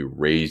have to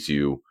raise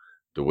you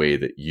the way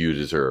that you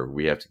deserve.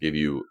 We have to give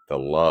you the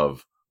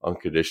love,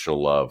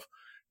 unconditional love,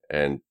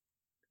 and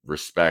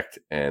respect,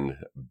 and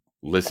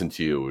listen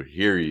to you,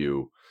 hear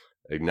you,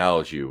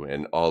 acknowledge you,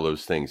 and all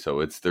those things.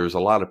 So there's a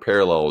lot of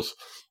parallels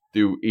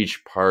through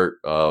each part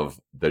of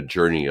the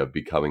journey of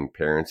becoming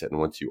parents. And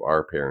once you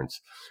are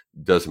parents,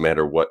 it doesn't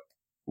matter what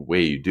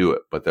way you do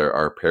it, but there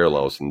are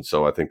parallels. And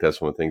so I think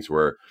that's one of the things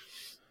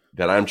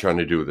that I'm trying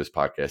to do with this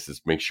podcast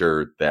is make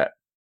sure that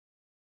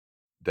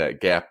that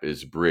gap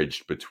is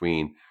bridged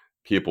between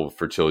people with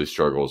fertility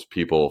struggles,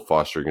 people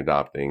fostering,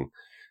 adopting,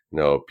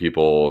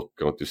 people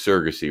going through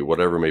surrogacy,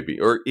 whatever it may be,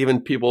 or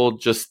even people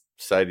just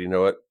decide, you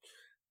know what,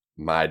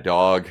 my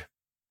dog,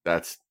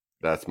 that's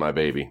my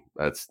baby.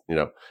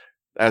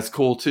 That's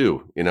cool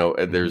too. And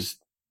there's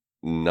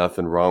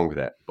nothing wrong with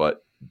that.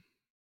 But,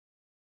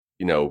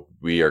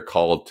 we are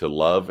called to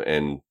love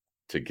and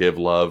to give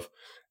love,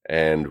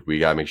 and we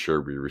got to make sure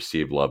we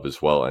receive love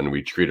as well. And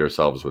we treat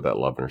ourselves with that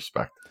love and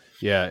respect.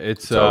 Yeah,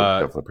 it's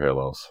definitely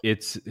parallels.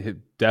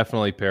 It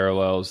definitely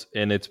parallels,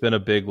 and it's been a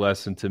big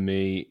lesson to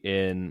me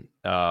in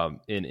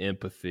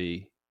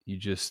empathy.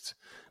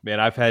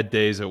 I've had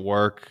days at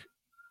work,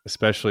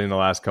 especially in the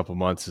last couple of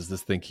months, as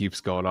this thing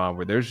keeps going on,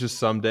 where there's just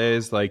some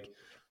days like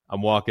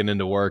I'm walking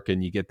into work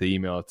and you get the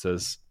email that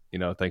says,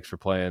 thanks for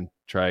playing,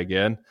 try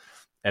again,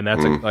 and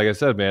that's like I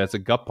said, man, it's a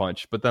gut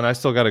punch. But then I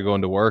still got to go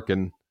into work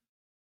and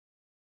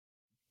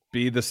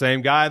be the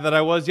same guy that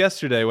I was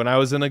yesterday when I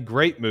was in a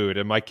great mood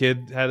and my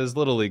kid had his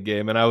little league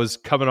game and I was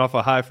coming off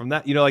a high from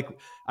that.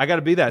 I got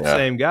to be that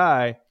same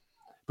guy.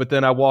 But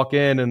then I walk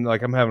in and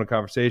like I'm having a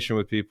conversation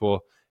with people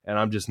and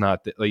I'm just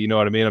not, you know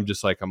what I mean? I'm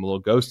just like, I'm a little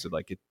ghosted.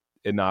 Like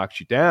it knocks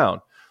you down.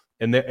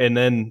 And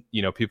then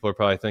people are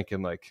probably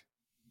thinking like,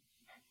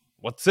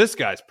 what's this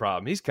guy's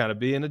problem? He's kind of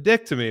being a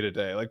dick to me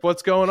today. Like,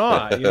 what's going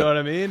on? You know what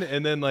I mean?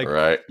 And then like,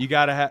 right. You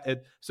got to have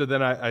it. So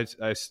then I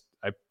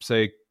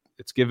say,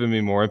 it's given me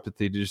more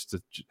empathy just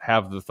to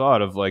have the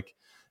thought of like,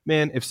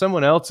 man, if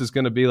someone else is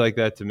going to be like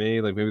that to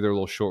me, like maybe they're a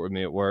little short with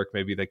me at work,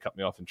 maybe they cut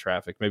me off in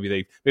traffic,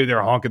 maybe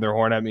they're honking their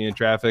horn at me in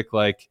traffic.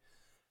 Like,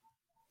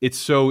 it's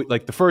so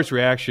like the first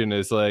reaction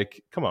is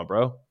like, come on,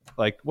 bro.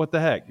 Like, what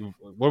the heck?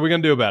 What are we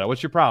going to do about it?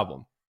 What's your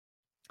problem?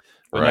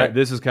 But right.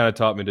 This has kind of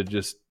taught me to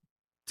just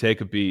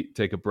take a beat,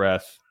 take a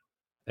breath,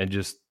 and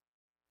just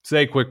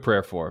say a quick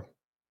prayer for them.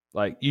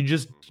 Like, you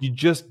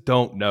just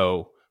don't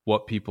know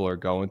what people are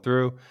going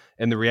through.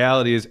 And the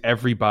reality is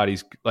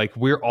everybody's like,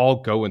 we're all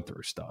going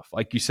through stuff.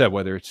 Like you said,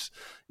 whether it's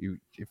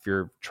if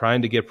you're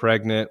trying to get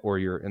pregnant or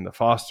you're in the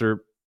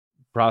foster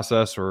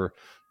process or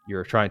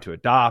you're trying to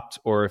adopt,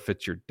 or if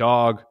it's your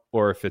dog,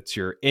 or if it's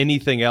your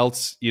anything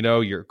else,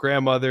 your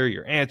grandmother,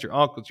 your aunt, your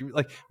uncles,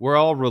 like we're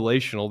all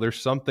relational.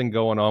 There's something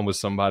going on with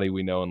somebody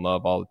we know and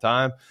love all the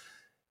time.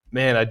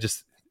 Man,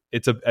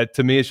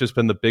 to me, it's just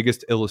been the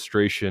biggest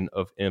illustration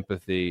of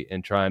empathy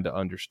and trying to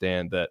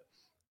understand that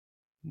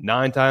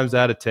 9 times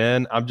out of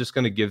 10, I'm just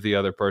going to give the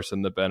other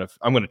person the benefit.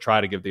 I'm going to try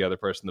to give the other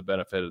person the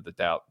benefit of the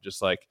doubt.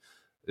 Just like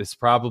it's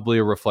probably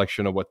a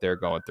reflection of what they're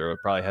going through. It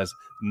probably has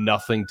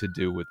nothing to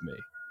do with me.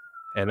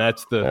 And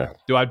that's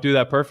do I do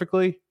that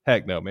perfectly?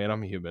 Heck no, man.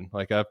 I'm a human.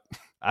 Like I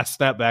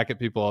snap back at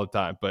people all the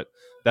time, but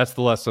that's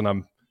the lesson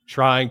I'm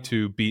trying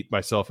to beat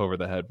myself over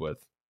the head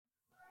with.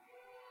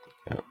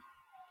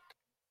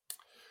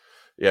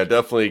 Yeah,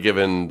 definitely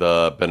given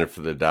the benefit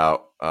of the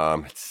doubt.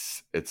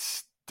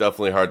 It's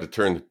definitely hard to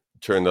turn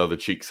the other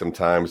cheek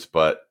sometimes,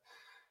 but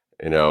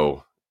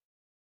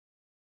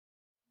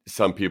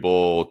some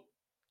people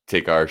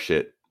take our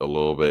shit a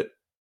little bit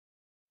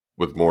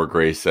with more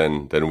grace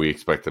than we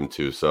expect them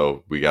to.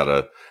 So we got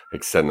to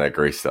extend that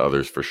grace to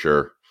others for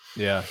sure.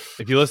 Yeah.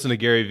 If you listen to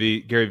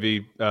Gary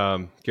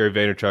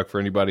Vaynerchuk, for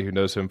anybody who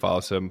knows him,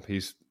 follows him,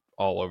 he's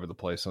all over the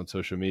place on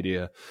social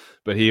media,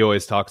 but he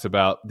always talks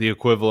about the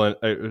equivalent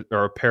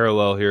or a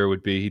parallel here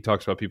would be, he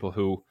talks about people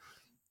who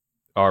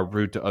are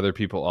rude to other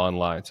people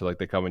online. So like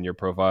they come in your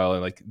profile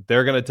and like,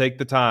 they're going to take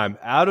the time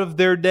out of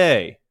their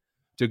day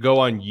to go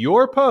on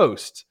your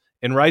post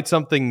and write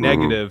something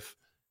negative.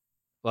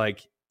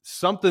 Like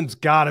something's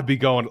got to be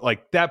going,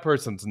 like that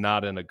person's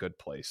not in a good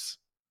place.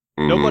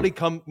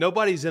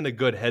 Nobody's in a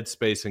good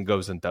headspace and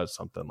goes and does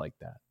something like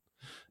that.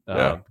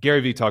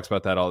 Gary Vee talks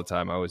about that all the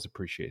time. I always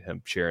appreciate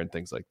him sharing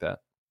things like that.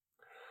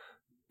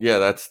 Yeah,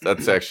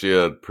 that's actually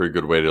a pretty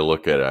good way to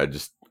look at it. I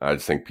just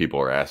think people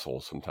are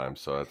assholes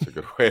sometimes, so that's a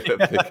good way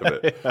to think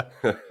of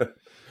it.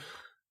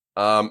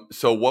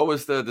 So what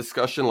was the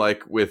discussion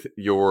like with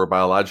your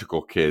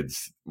biological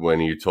kids when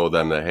you told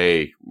them that,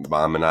 hey,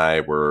 mom and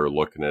I were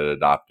looking at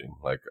adopting?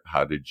 Like,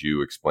 how did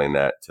you explain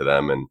that to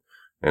them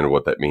and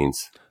what that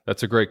means?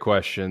 That's a great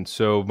question.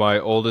 So my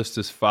oldest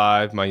is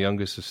 5, my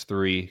youngest is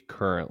 3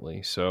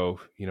 currently. So,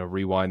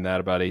 rewind that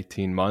about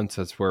 18 months.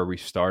 That's where we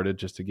started,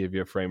 just to give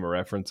you a frame of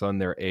reference on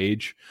their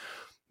age.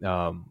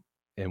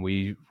 And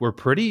we were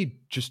pretty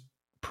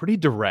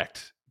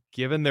direct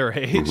given their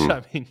age. Mm-hmm.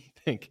 I mean, you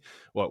think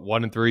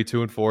 1 and 3,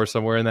 2 and 4,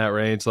 somewhere in that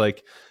range.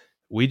 Like,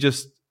 we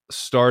just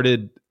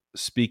started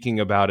speaking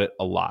about it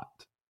a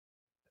lot.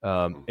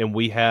 And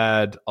we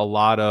had a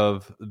lot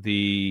of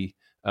the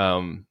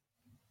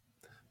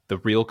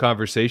real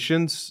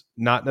conversations,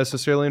 not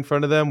necessarily in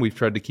front of them. We've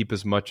tried to keep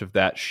as much of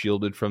that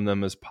shielded from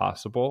them as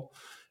possible.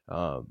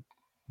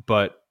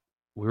 But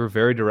we were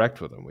very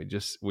direct with them. We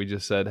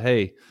just said,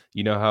 hey,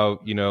 how,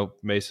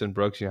 Mason,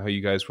 Brooks, how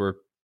you guys were,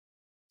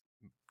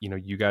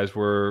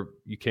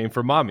 you came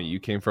from mommy, you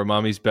came from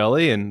mommy's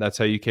belly, and that's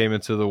how you came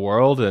into the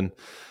world. And,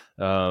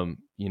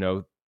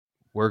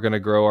 we're going to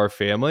grow our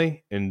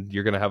family, and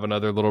you're going to have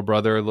another little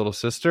brother or little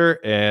sister,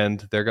 and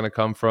they're going to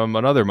come from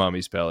another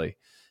mommy's belly,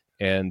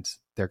 and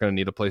they're going to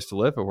need a place to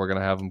live, and we're going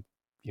to have them,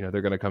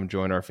 they're going to come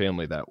join our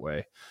family that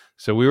way.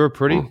 So we were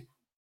pretty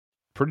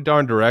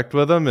darn direct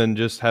with them, and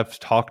just have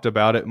talked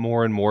about it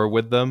more and more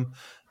with them.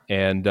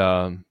 And,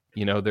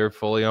 they're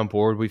fully on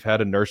board. We've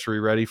had a nursery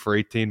ready for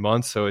 18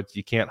 months. So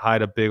you can't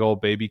hide a big old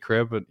baby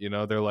crib, but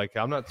they're like,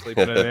 I'm not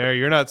sleeping in there.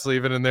 You're not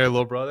sleeping in there,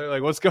 little brother.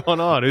 Like, what's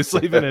going on? Who's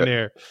sleeping in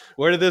here?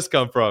 Where did this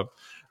come from?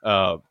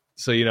 So,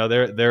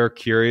 they're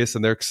curious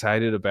and they're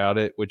excited about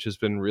it, which has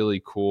been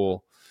really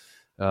cool.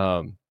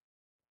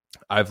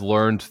 I've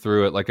learned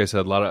through it, like I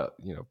said, a lot of,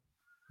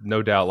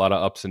 no doubt, a lot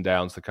of ups and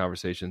downs, the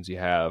conversations you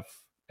have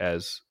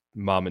as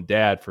mom and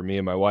dad. For me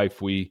and my wife,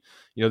 we,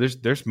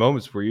 there's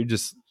moments where you're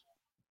just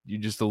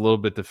a little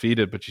bit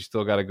defeated, but you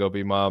still got to go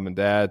be mom and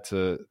dad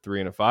to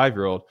 3 and a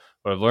 5-year-old.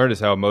 What I've learned is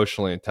how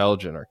emotionally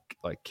intelligent our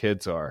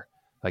kids are.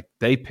 Like,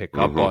 they pick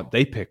up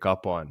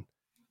on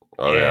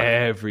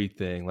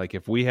everything. Like,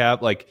 if we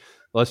have,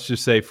 let's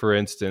just say, for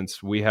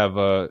instance, we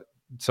have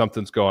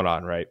something's going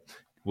on, right?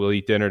 We'll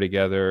eat dinner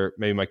together.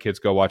 Maybe my kids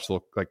go watch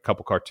a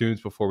couple cartoons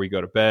before we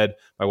go to bed.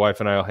 My wife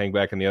and I will hang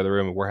back in the other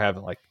room, and we're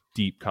having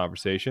deep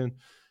conversation.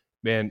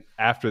 Man,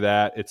 after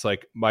that, it's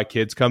like my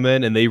kids come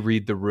in and they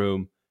read the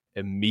room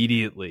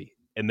immediately,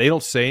 and they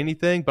don't say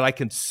anything, but I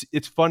can see.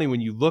 It's funny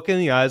when you look in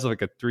the eyes of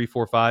a 3,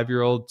 4,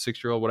 5-year-old,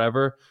 6-year-old,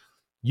 whatever,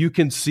 you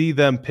can see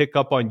them pick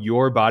up on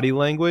your body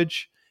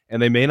language,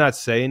 and they may not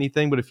say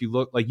anything, but if you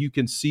look, you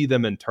can see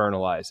them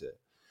internalize it.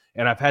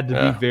 And I've had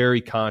to be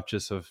very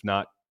conscious of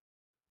not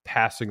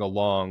passing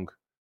along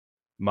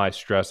my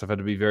stress. I've had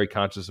to be very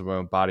conscious of my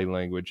own body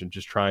language, and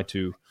just trying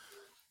to,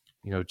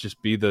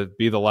 just be the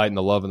light and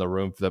the love in the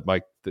room that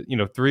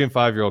 3 and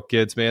 5-year-old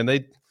kids,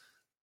 man,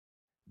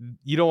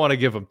 you don't want to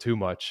give them too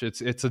much.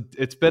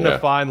 It's been a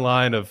fine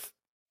line of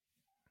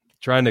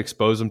trying to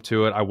expose them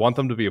to it. I want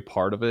them to be a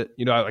part of it.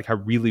 I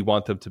really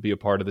want them to be a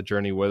part of the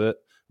journey with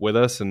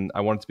us. And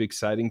I want it to be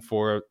exciting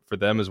for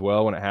them as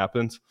well when it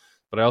happens.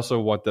 But I also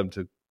want them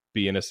to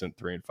be innocent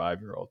 3 and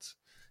 5-year-olds.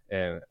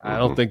 And I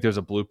don't think there's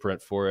a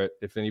blueprint for it.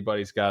 If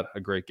anybody's got a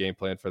great game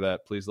plan for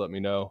that, please let me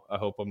know. I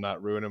hope I'm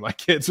not ruining my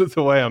kids with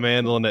the way I'm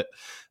handling it.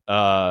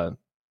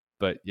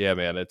 But yeah,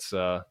 man,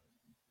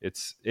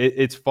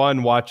 it's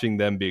fun watching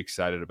them be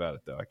excited about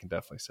it, though. I can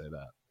definitely say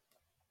that.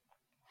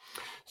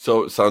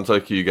 So it sounds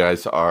like you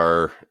guys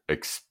are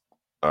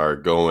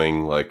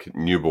going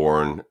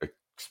newborn,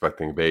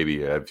 expecting a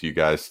baby. Have you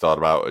guys thought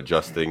about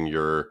adjusting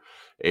your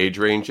age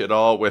range at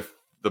all with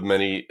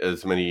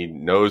as many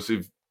no's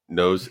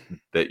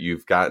that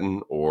you've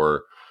gotten,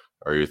 or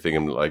are you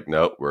thinking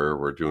no,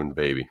 we're doing the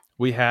baby?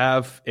 We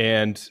have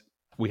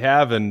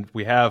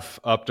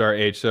upped our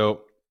age,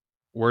 so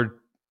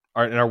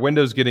our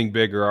window's getting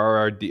bigger.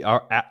 Our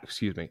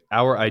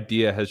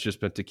idea has just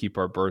been to keep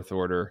our birth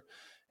order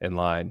in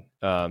line.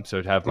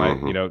 So to have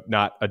my,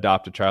 not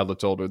adopt a child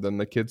that's older than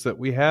the kids that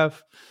we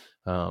have.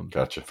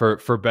 Gotcha.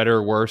 For better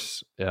or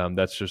worse.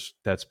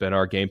 That's been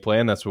our game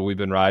plan. That's what we've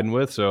been riding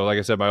with. So like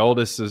I said, my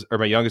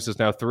youngest is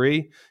now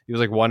 3. He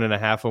was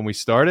 1.5 when we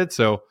started.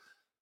 So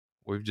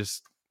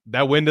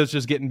that window's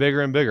just getting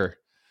bigger and bigger.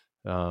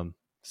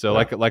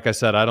 Like I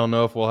said, I don't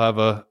know if we'll have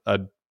a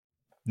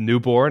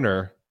newborn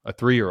or a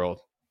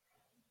 3-year-old,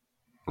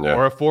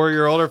 or a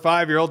 4-year-old or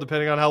 5-year-old,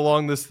 depending on how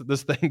long this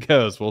thing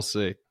goes. We'll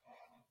see.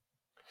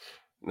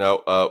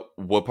 Now,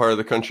 what part of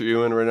the country are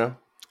you in right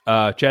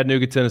now?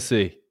 Chattanooga,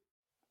 Tennessee.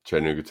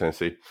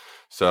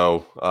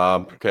 So,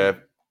 okay,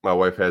 my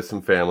wife has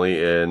some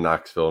family in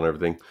Knoxville and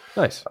everything.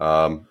 Nice.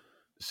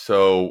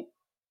 So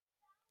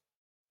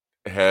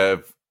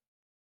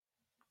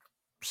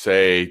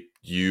say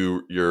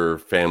your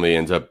family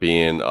ends up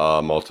being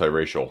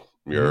multiracial.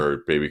 Your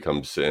baby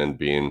comes in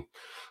being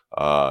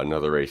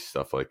another race,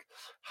 stuff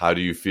how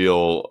do you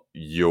feel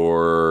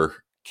your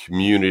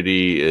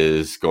community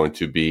is going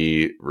to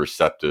be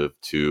receptive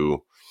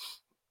to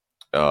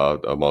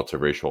a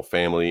multiracial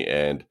family,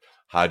 and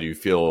how do you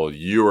feel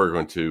you are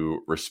going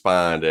to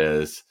respond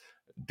as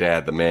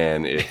dad the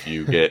man if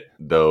you get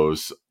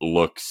those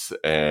looks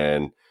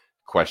and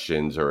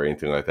questions or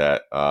anything like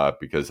that?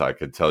 Because I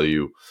could tell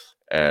you,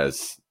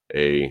 as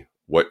a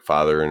white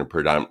father in a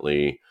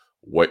predominantly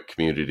white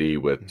community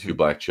with two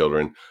black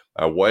children,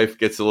 my wife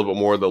gets a little bit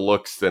more of the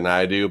looks than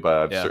I do, but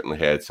I've certainly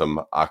had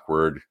some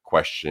awkward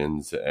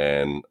questions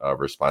and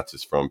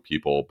responses from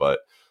people. But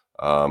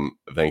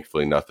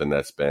thankfully, nothing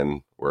that's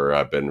been where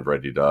I've been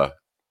ready to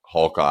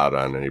Hulk out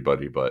on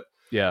anybody. But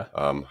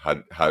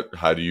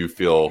how do you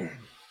feel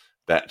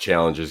that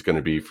challenge is going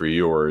to be for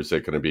you, or is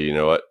it going to be, you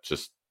know what,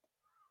 just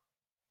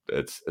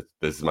this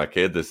is my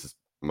kid, this is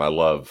my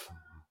love?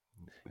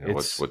 You know,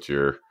 what's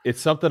your?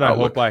 It's something outlook?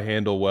 I hope I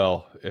handle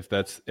well. If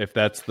that's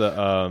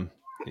the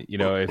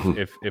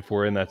if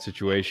we're in that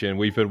situation,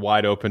 we've been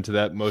wide open to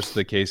that most of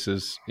the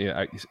cases.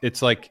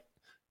 It's like,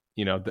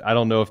 I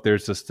don't know if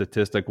there's a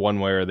statistic one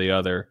way or the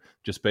other.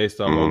 Just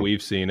based on what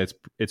we've seen, it's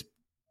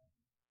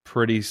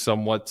pretty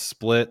somewhat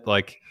split,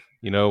 like,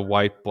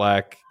 white,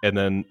 black, and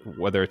then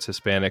whether it's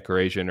Hispanic or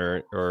Asian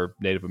or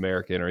Native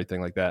American or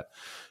anything like that.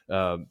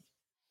 So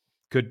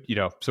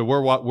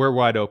we're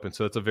wide open.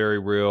 So it's a very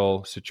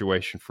real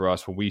situation for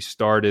us. When we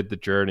started the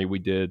journey, we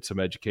did some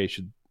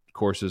education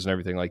courses and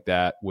everything like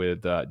that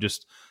with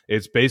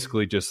it's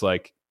basically just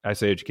like, I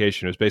say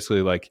education, it's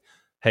basically like,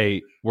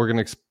 hey, we're going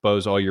to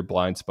expose all your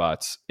blind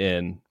spots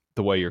in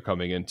the way you're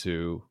coming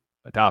into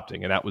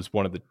adopting. And that was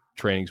one of the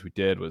trainings we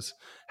did, was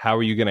how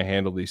are you going to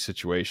handle these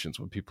situations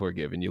when people are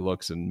giving you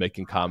looks and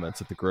making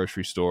comments at the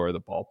grocery store or the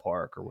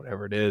ballpark or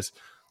whatever it is.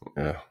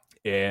 Yeah.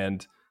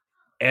 And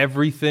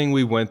everything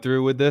we went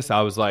through with this,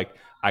 I was like,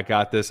 I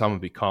got this. I'm going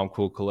to be calm,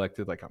 cool,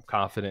 collected. Like, I'm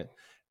confident.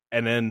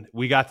 And then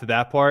we got to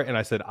that part and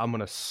I said, I'm going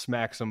to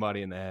smack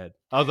somebody in the head.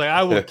 I was like,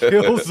 I will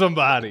kill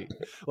somebody.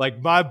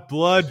 Like, my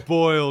blood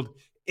boiled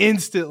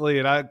instantly.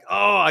 And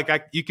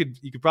you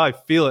could probably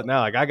feel it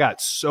now. Like, I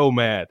got so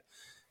mad.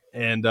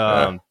 And,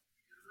 man,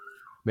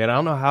 I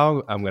don't know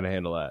how I'm going to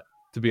handle that,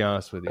 to be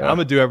honest with you. I'm going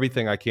to do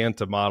everything I can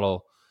to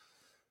model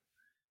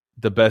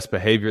the best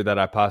behavior that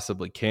I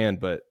possibly can.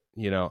 But,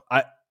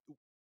 if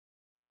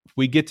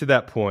we get to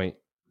that point,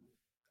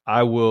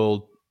 I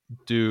will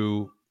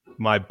do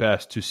my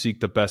best to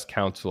seek the best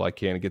counsel I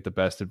can and get the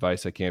best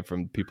advice I can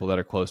from people that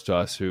are close to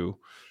us who,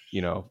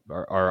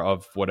 are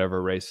of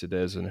whatever race it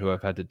is and who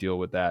have had to deal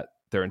with that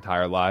their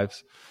entire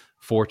lives.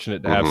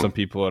 Fortunate to have some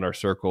people in our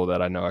circle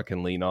that I know I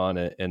can lean on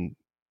and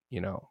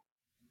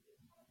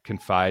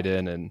confide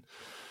in and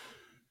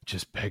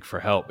just beg for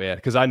help, man.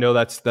 Because I know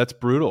that's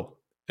brutal.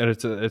 And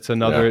it's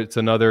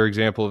another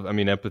example of,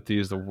 empathy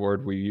is the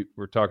word we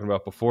were talking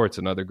about before. It's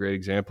another great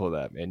example of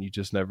that, man. You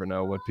just never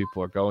know what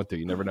people are going through.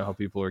 You never know how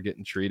people are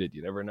getting treated.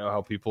 You never know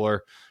how people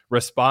are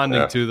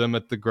responding to them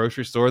at the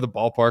grocery store, the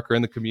ballpark, or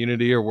in the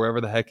community, or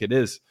wherever the heck it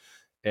is.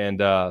 And,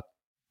 but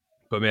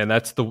man,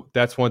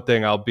 that's one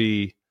thing I'll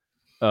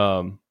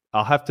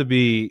have to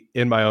be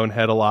in my own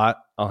head a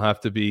lot. I'll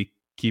have to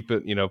keep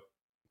it,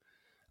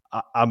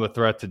 I'm a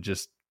threat to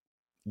just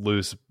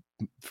lose,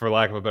 for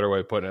lack of a better way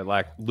of putting it,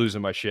 like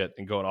losing my shit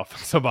and going off on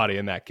somebody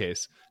in that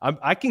case.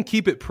 I can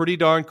keep it pretty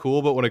darn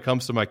cool, but when it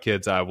comes to my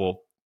kids,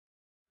 I'll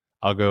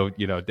go,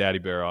 daddy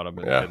bear on them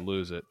and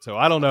lose it. So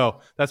I don't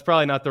know. That's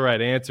probably not the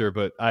right answer,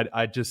 but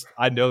I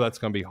know that's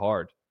going to be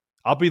hard.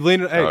 I'll be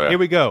leaning. Hey, here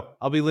we go.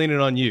 I'll be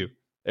leaning on you.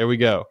 There we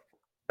go.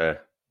 Yeah.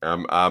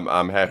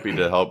 I'm happy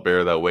to help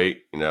bear that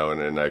weight,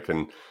 and I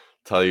can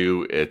tell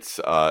you it's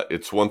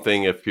one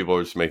thing if people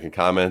are just making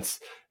comments.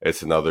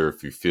 It's another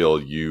if you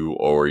feel you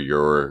or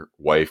your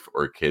wife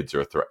or kids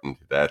are threatened.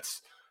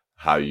 That's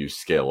how you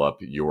scale up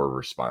your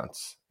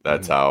response.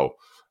 That's how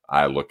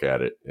I look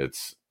at it.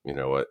 It's, make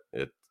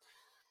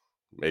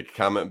a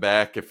comment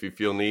back if you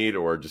feel need,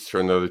 or just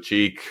turn the other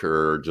cheek,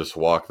 or just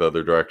walk the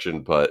other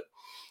direction, but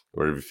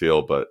whatever you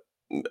feel. But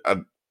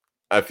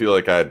I feel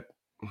like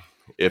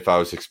if I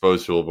was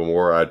exposed to a little bit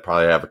more, I'd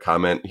probably have a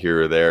comment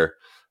here or there.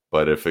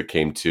 But if it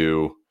came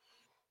to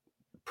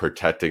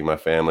protecting my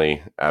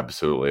family,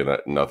 absolutely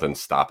nothing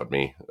stopping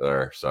me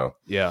there. So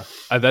yeah,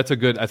 that's a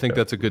good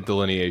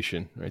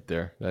delineation right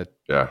there.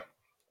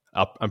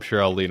 I'm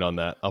sure I'll lean on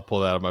that. I'll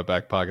pull that out of my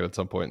back pocket at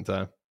some point in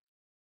time.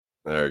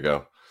 There you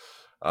go.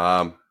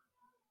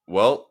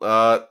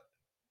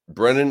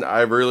 Brendan,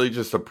 I really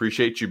just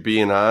appreciate you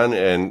being on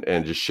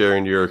and just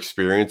sharing your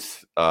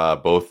experience,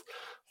 both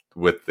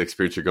with the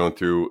experience you're going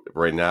through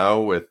right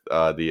now with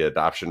the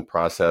adoption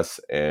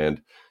process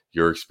and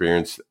your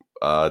experience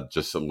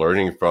just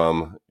learning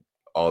from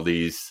all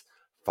these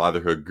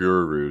fatherhood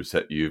gurus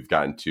that you've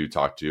gotten to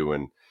talk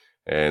to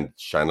and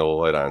shine a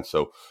light on.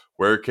 So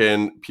where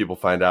can people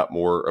find out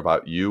more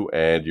about you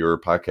and your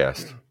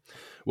podcast?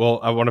 Well,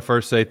 I want to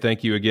first say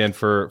thank you again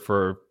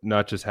for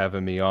not just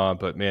having me on,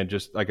 but man,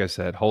 just like I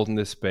said, holding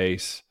this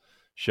space,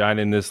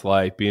 shining this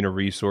light, being a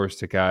resource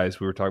to guys.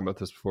 We were talking about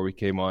this before we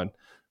came on.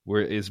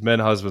 As men,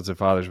 husbands, and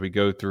fathers, we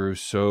go through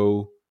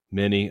so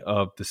many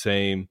of the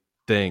same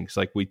things.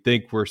 Like, we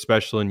think we're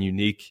special and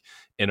unique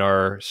in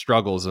our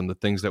struggles and the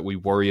things that we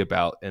worry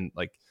about. And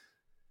like,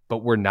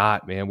 but we're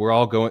not, man. We're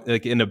all going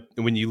like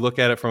when you look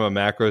at it from a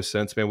macro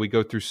sense, man, we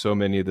go through so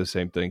many of the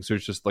same things.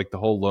 There's just like the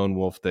whole lone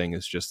wolf thing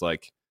is just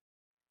like,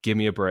 give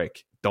me a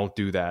break. Don't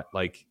do that.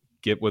 Like,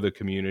 get with a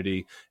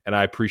community. And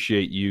I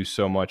appreciate you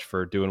so much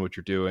for doing what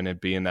you're doing and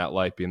being that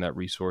light, being that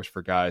resource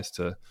for guys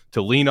to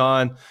lean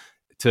on,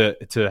 to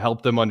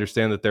help them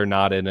understand that they're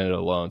not in it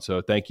alone.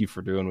 So thank you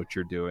for doing what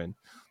you're doing.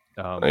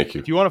 Thank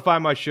you. If you want to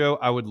find my show,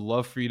 I would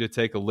love for you to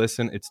take a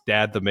listen. It's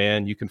Dad the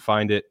Man. You can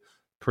find it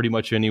pretty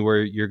much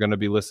anywhere you're going to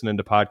be listening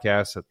to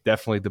podcasts.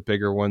 Definitely the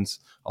bigger ones,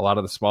 a lot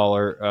of the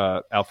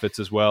smaller outfits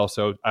as well.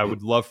 So I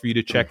would love for you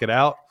to check it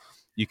out.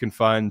 You can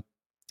find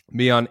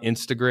me on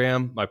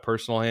Instagram. My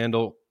personal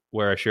handle,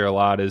 where I share a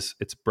lot, it's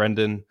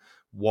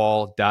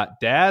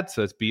brendanwall.dad.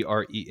 So it's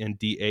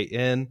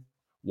BRENDAN,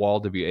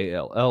 Wall,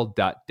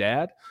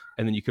 WALL.dad.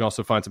 And then you can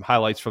also find some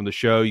highlights from the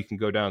show. You can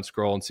go down,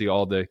 scroll, and see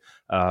all the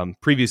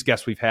previous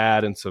guests we've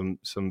had and some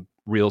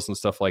reels and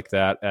stuff like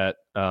that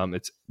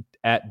it's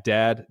at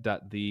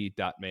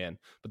dad.the.man.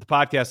 But the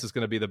podcast is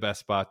going to be the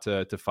best spot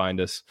to find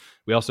us.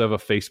 We also have a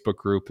Facebook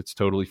group. It's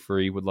totally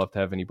free. Would love to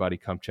have anybody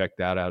come check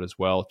that out as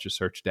well. Just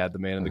search Dad the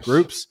Man in the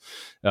groups.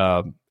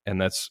 And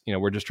that's,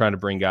 we're just trying to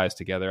bring guys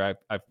together.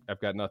 I've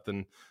got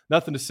nothing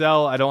to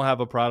sell. I don't have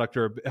a product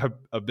or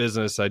a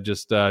business. I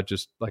just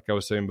like I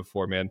was saying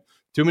before, man,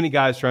 too many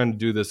guys trying to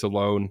do this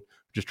alone,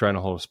 just trying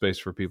to hold a space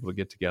for people to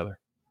get together.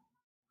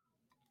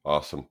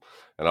 Awesome.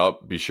 And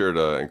I'll be sure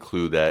to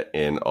include that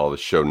in all the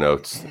show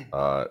notes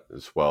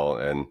as well.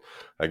 And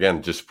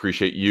again, just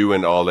appreciate you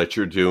and all that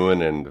you're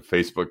doing. And the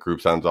Facebook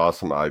group sounds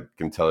awesome. I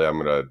can tell you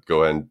I'm going to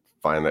go ahead and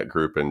find that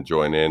group and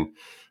join in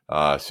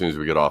as soon as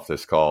we get off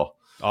this call.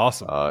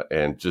 Awesome.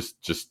 And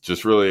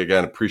just really,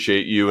 again,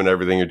 appreciate you and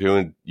everything you're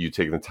doing, you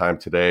taking the time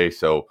today.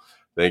 So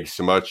thank you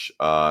so much.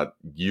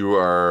 You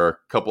are a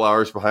couple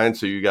hours behind,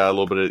 so you got a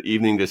little bit of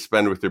evening to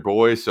spend with your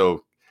boys.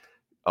 So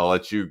I'll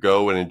let you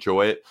go and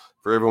enjoy it.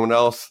 For everyone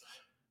else,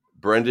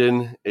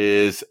 Brendan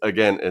is,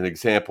 again, an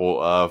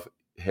example of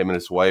him and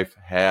his wife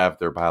have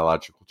their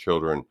biological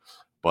children,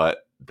 but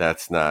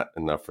that's not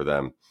enough for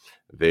them.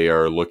 They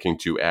are looking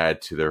to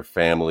add to their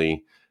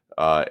family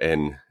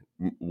in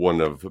one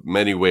of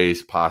many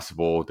ways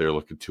possible. They're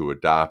looking to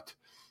adopt.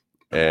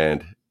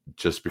 And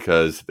just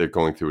because they're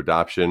going through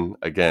adoption,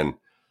 again,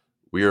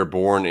 we are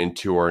born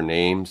into our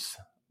names,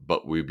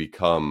 but we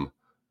become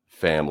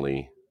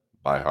family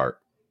by heart.